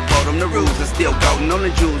can't outvote them, the rules are still golden. On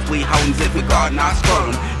the jewels we holdin' if we guardin' our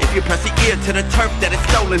scrotum. If you press the ear to the turf that is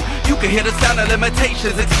stolen, you can hear the sound of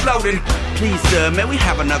limitations exploding. Please, sir, may we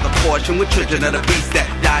have another portion? We're children of the beast that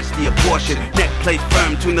dodge the abortion. Neck plate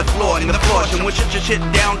firm between the floor and the portion. When shut your shit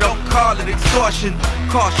down, don't call it extortion.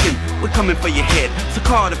 Caution, we're coming for your head. So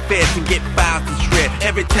call the feds and get files to shred.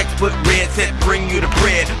 Every textbook read said bring you the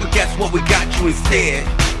bread, but guess what, we got you instead.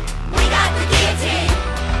 We got the guillotine.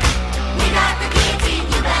 We got the guillotine,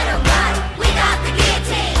 you better run. We got the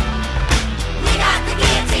guillotine. We got the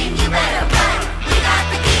guillotine, you better run. We got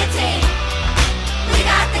the guillotine. We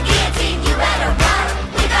got the guillotine, you better run.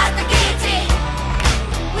 We got the guillotine.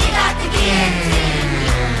 We got the guillotine.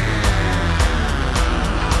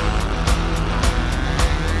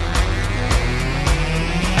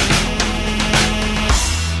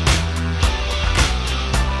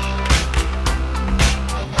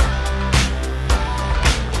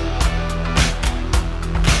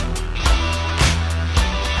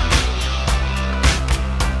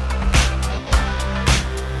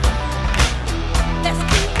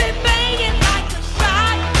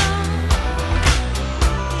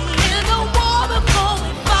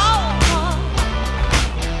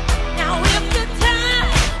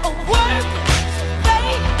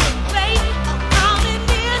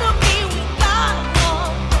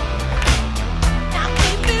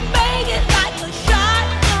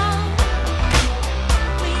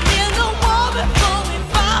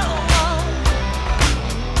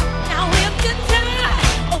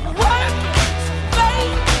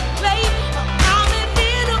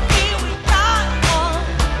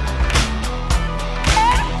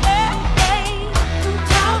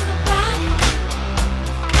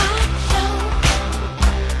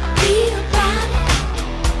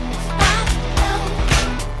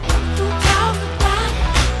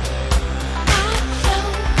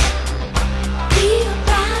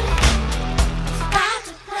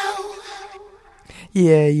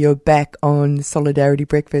 Yeah, you're back on Solidarity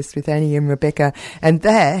Breakfast with Annie and Rebecca, and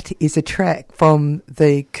that is a track from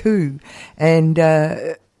The Coup. And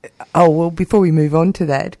before we move on to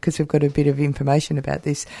that, because we've got a bit of information about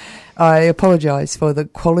this, I apologise for the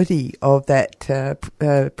quality of that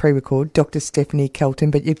pre-record, Dr. Stephanie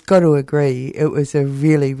Kelton, but you've got to agree it was a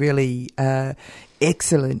really, really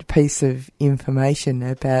excellent piece of information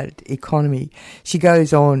about economy. She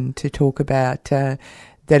goes on to talk about that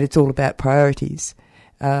it's all about priorities,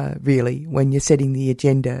 really, when you're setting the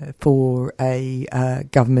agenda for a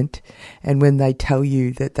government, and when they tell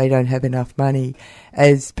you that they don't have enough money,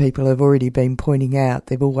 as people have already been pointing out,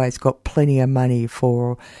 they've always got plenty of money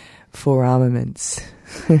for armaments.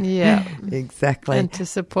 Yeah. Exactly. And to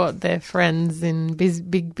support their friends in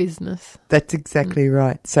big business. That's exactly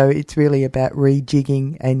right. So it's really about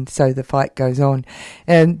rejigging, and so the fight goes on.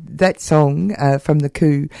 And that song from The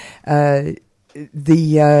Coup,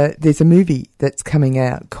 there's a movie that's coming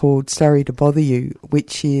out called Sorry to Bother You,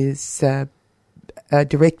 which is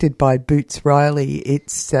directed by Boots Riley.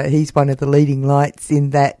 He's one of the leading lights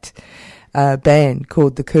in that band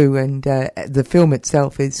called The Coup, and the film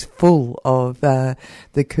itself is full of The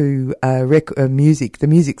Coup music. The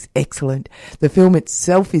music's excellent. The film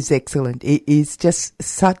itself is excellent. It is just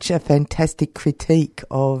such a fantastic critique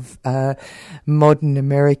of modern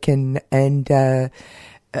American and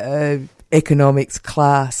economics,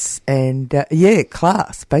 class, and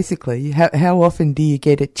class, basically. How often do you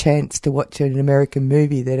get a chance to watch an American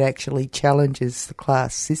movie that actually challenges the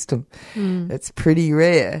class system? It's pretty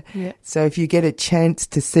rare. Yeah. So if you get a chance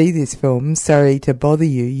to see this film, Sorry to Bother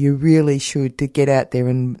You, you really should to get out there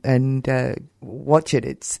and watch it.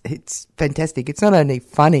 It's fantastic. It's not only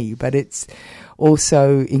funny, but it's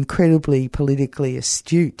also incredibly politically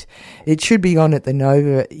astute. It should be on at the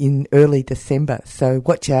Nova in early December, so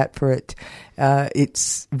watch out for it.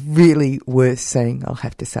 It's really worth seeing, I'll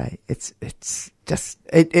have to say. It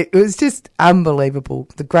was just unbelievable.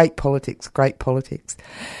 The great politics.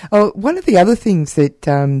 Oh, one of the other things that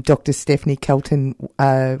Dr. Stephanie Kelton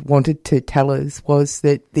wanted to tell us was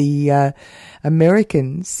that the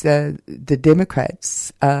Americans, the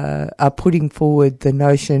Democrats, are putting forward the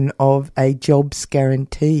notion of a jobs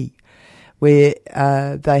guarantee, where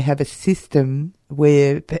they have a system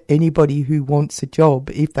where anybody who wants a job,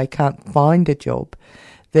 if they can't find a job,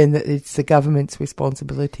 then it's the government's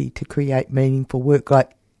responsibility to create meaningful work,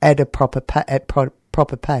 like at a proper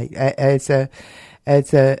pay, as a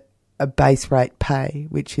base rate pay,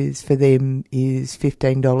 which is for them is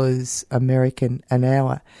 $15 American an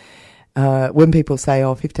hour. When people say,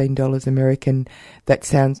 $15 American, that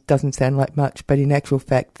doesn't sound like much, but in actual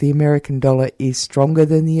fact, the American dollar is stronger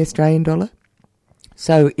than the Australian dollar.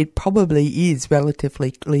 So it probably is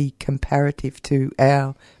relatively comparative to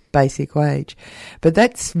our basic wage. But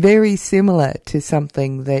that's very similar to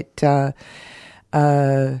something that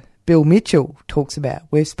Bill Mitchell talks about.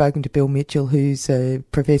 We've spoken to Bill Mitchell, who's a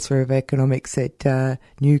professor of economics at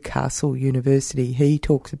Newcastle University. He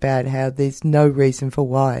talks about how there's no reason for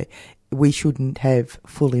why we shouldn't have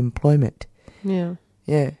full employment. Yeah.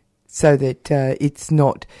 Yeah. So that it's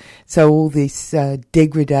not, so all this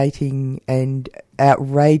degrading and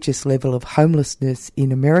outrageous level of homelessness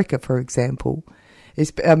in America, for example,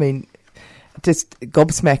 is, just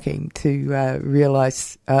gobsmacking to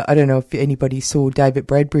realise. I don't know if anybody saw David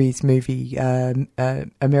Bradbury's movie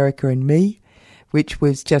America and Me, which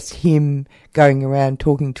was just him going around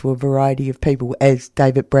talking to a variety of people, as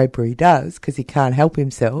David Bradbury does, because he can't help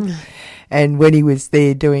himself. And when he was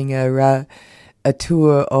there doing a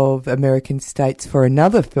tour of American states for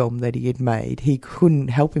another film that he had made, he couldn't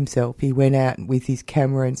help himself. He went out with his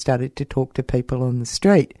camera and started to talk to people on the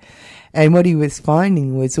street. And what he was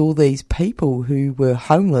finding was all these people who were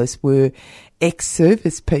homeless were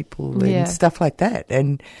ex-service people and stuff like that.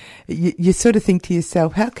 And you sort of think to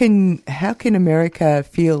yourself, how can America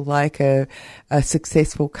feel like a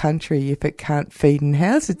successful country if it can't feed and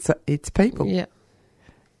house its people? Yeah.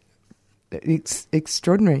 It's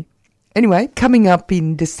extraordinary. Anyway, coming up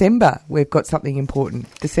in December, we've got something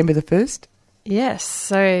important. December the 1st? Yes,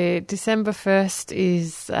 so December 1st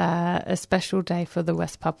is a special day for the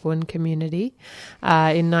West Papuan community.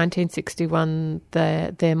 In 1961,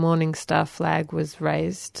 their Morning Star flag was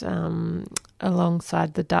raised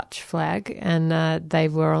alongside the Dutch flag, and they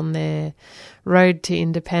were on their road to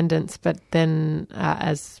independence. But then,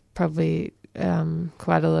 as probably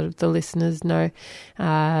quite a lot of the listeners know,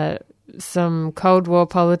 some Cold War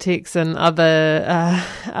politics and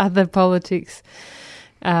other politics.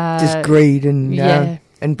 Just greed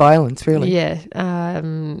and violence, really. Yeah,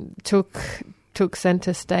 took took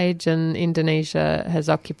centre stage, and Indonesia has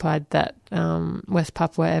occupied that West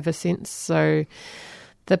Papua ever since. So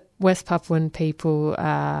the West Papuan people,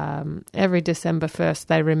 every December 1st,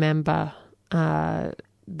 they remember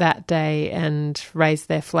that day and raise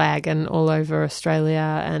their flag, and all over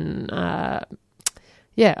Australia and I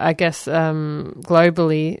guess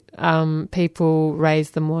globally, people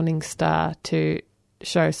raise the Morning Star to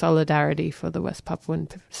show solidarity for the West Papuan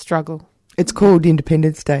struggle. It's called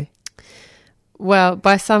Independence Day. Well,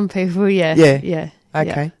 by some people, yeah. Okay.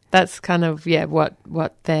 Yeah. That's kind of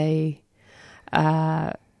what they.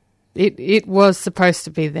 It was supposed to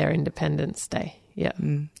be their Independence Day. Yeah.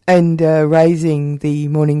 And raising the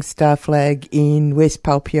Morning Star flag in West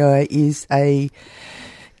Papua is a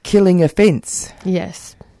killing offence.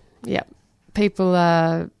 Yes. Yeah. People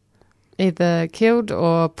are either killed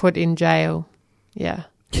or put in jail. Yeah.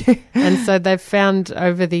 And so they've found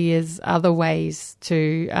over the years other ways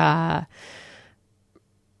to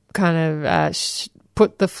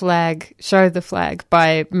put the flag, show the flag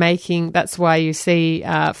by making, that's why you see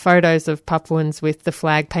photos of Papuans with the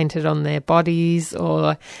flag painted on their bodies,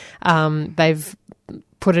 or they've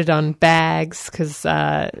put it on bags because,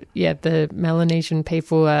 the Melanesian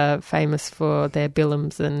people are famous for their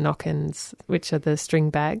billams and knockins, which are the string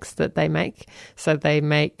bags that they make. So they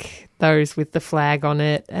make those with the flag on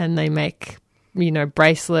it, and they make,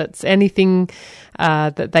 bracelets, anything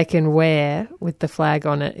that they can wear with the flag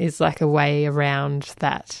on it is like a way around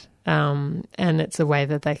that. And it's a way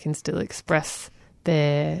that they can still express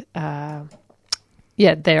their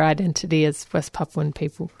identity as West Papuan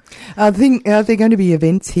people. Are there going to be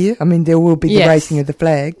events here? I mean, there will be the raising of the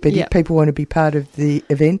flag, but if people want to be part of the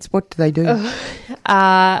events, what do they do?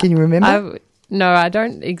 Can you remember? No, I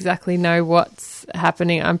don't exactly know what's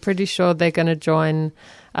happening. I'm pretty sure they're going to join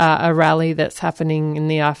a rally that's happening in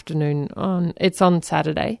the afternoon. It's on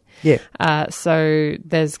Saturday. Yeah. So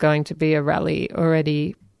there's going to be a rally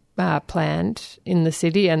already planned in the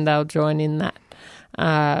city, and they'll join in that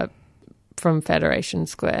from Federation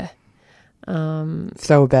Square.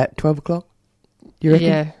 So about 12 o'clock, you reckon?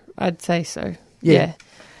 Yeah, I'd say so. Yeah.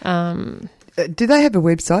 Do they have a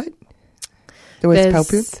website? The West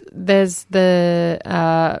Papuans? There's the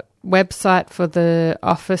website for the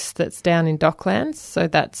office that's down in Docklands. So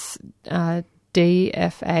that's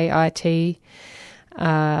DFAIT,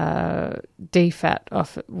 DFAT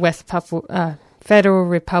of West Papua, Federal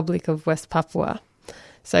Republic of West Papua.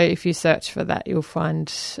 So if you search for that, you'll find,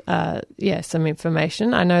 some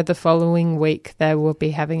information. I know the following week they will be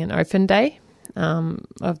having an open day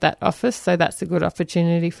of that office, so that's a good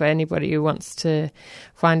opportunity for anybody who wants to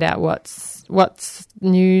find out what's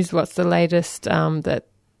news, what's the latest that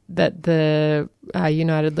the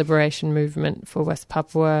United Liberation Movement for West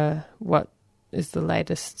Papua, what is the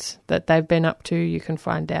latest that they've been up to. You can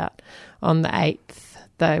find out on the 8th.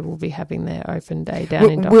 They will be having their open day down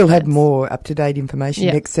in Docklands. We'll have more up-to-date information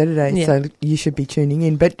next Saturday, so you should be tuning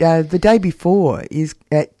in. But the day before is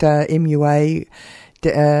at MUA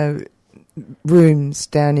rooms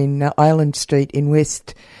down in Island Street in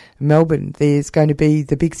West Melbourne. There's going to be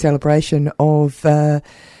the big celebration of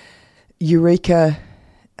Eureka.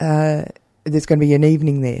 There's going to be an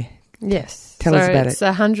evening there. Yes. Tell us about it. It's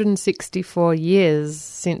 164 years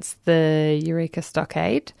since the Eureka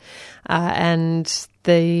Stockade, and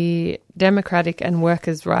the democratic and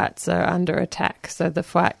workers' rights are under attack, so the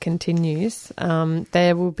fight continues.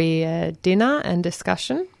 There will be a dinner and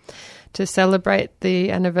discussion to celebrate the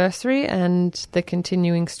anniversary and the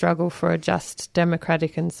continuing struggle for a just,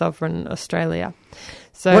 democratic and sovereign Australia.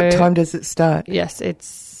 So, what time does it start? Yes,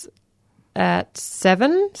 it's at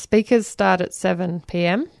 7. Speakers start at 7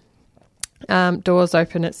 p.m. Doors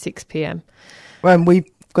open at 6 p.m. Well, we've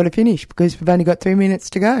got to finish because we've only got 3 minutes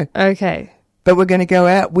to go. Okay. But we're going to go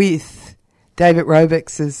out with David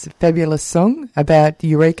Rovics's fabulous song about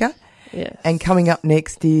Eureka. Yes. And coming up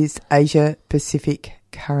next is Asia Pacific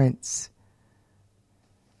Currents.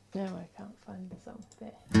 No, I can't find the song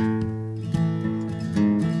there.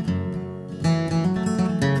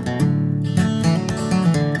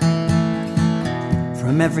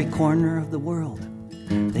 From every corner of the world,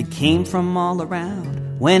 they came from all around.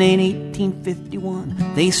 When in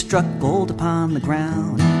 1851 they struck gold upon the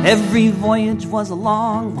ground. Every voyage was a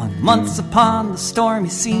long one, months upon the stormy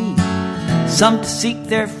sea. Some to seek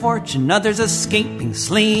their fortune, others escaping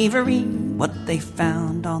slavery. What they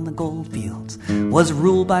found on the gold fields was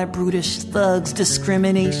ruled by brutish thugs,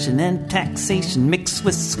 discrimination and taxation mixed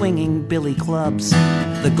with swinging billy clubs.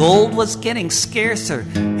 The gold was getting scarcer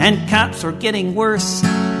and cops were getting worse.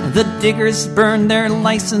 The diggers burned their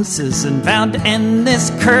licenses and vowed to end this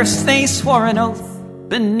curse. They swore an oath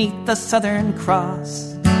beneath the Southern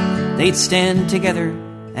Cross. they'd stand together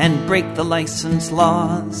and break the license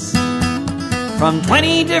laws. From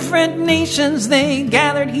 20 different nations they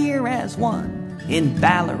gathered here as one in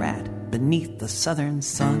Ballarat beneath the southern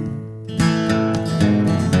sun.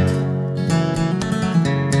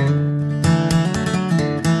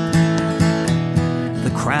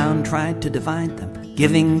 The Crown tried to divide them,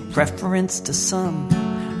 giving preference to some.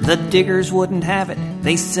 The diggers wouldn't have it.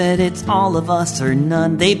 They said it's all of us or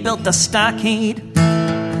none. They built a stockade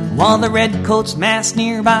while the redcoats massed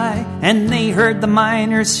nearby, and they heard the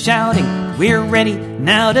miners shouting, "We're ready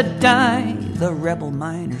now to die." The rebel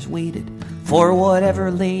miners waited for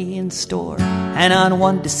whatever lay in store, and on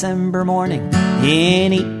one December morning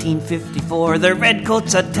in 1854, the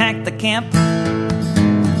redcoats attacked the camp.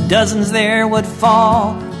 Dozens there would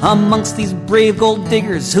fall amongst these brave gold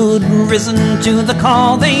diggers who'd risen to the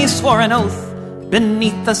call. They swore an oath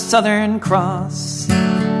beneath the Southern Cross.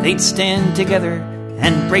 They'd stand together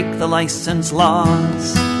and break the license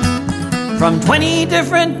laws. From 20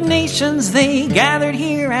 different nations they gathered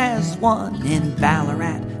here as one in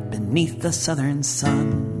Ballarat beneath the southern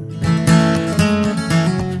sun.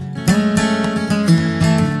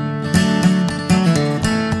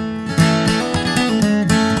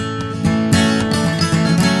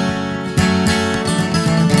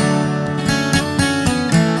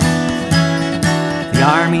 The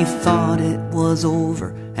army thought it was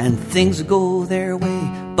over and things would go their way,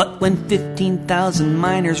 but when 15,000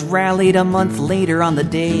 miners rallied a month later on the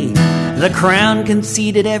day, the Crown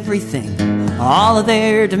conceded everything, all of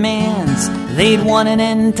their demands. They'd won an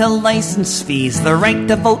end to license fees, the right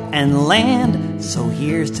to vote and land. So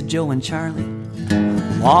here's to Joe and Charlie,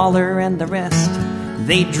 Waller and the rest.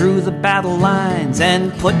 They drew the battle lines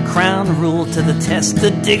and put Crown rule to the test. The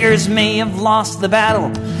diggers may have lost the battle,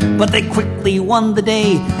 but they quickly won the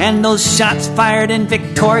day, and those shots fired in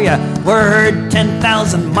Victoria were heard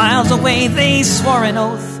 10,000 miles away. They swore an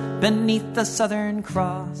oath beneath the Southern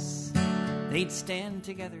Cross. They'd stand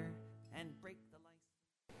together and break the light.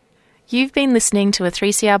 You've been listening to a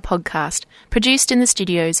 3CR podcast produced in the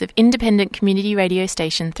studios of independent community radio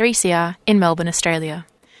station 3CR in Melbourne, Australia.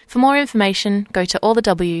 For more information, go to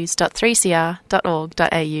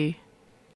allthews.3cr.org.au.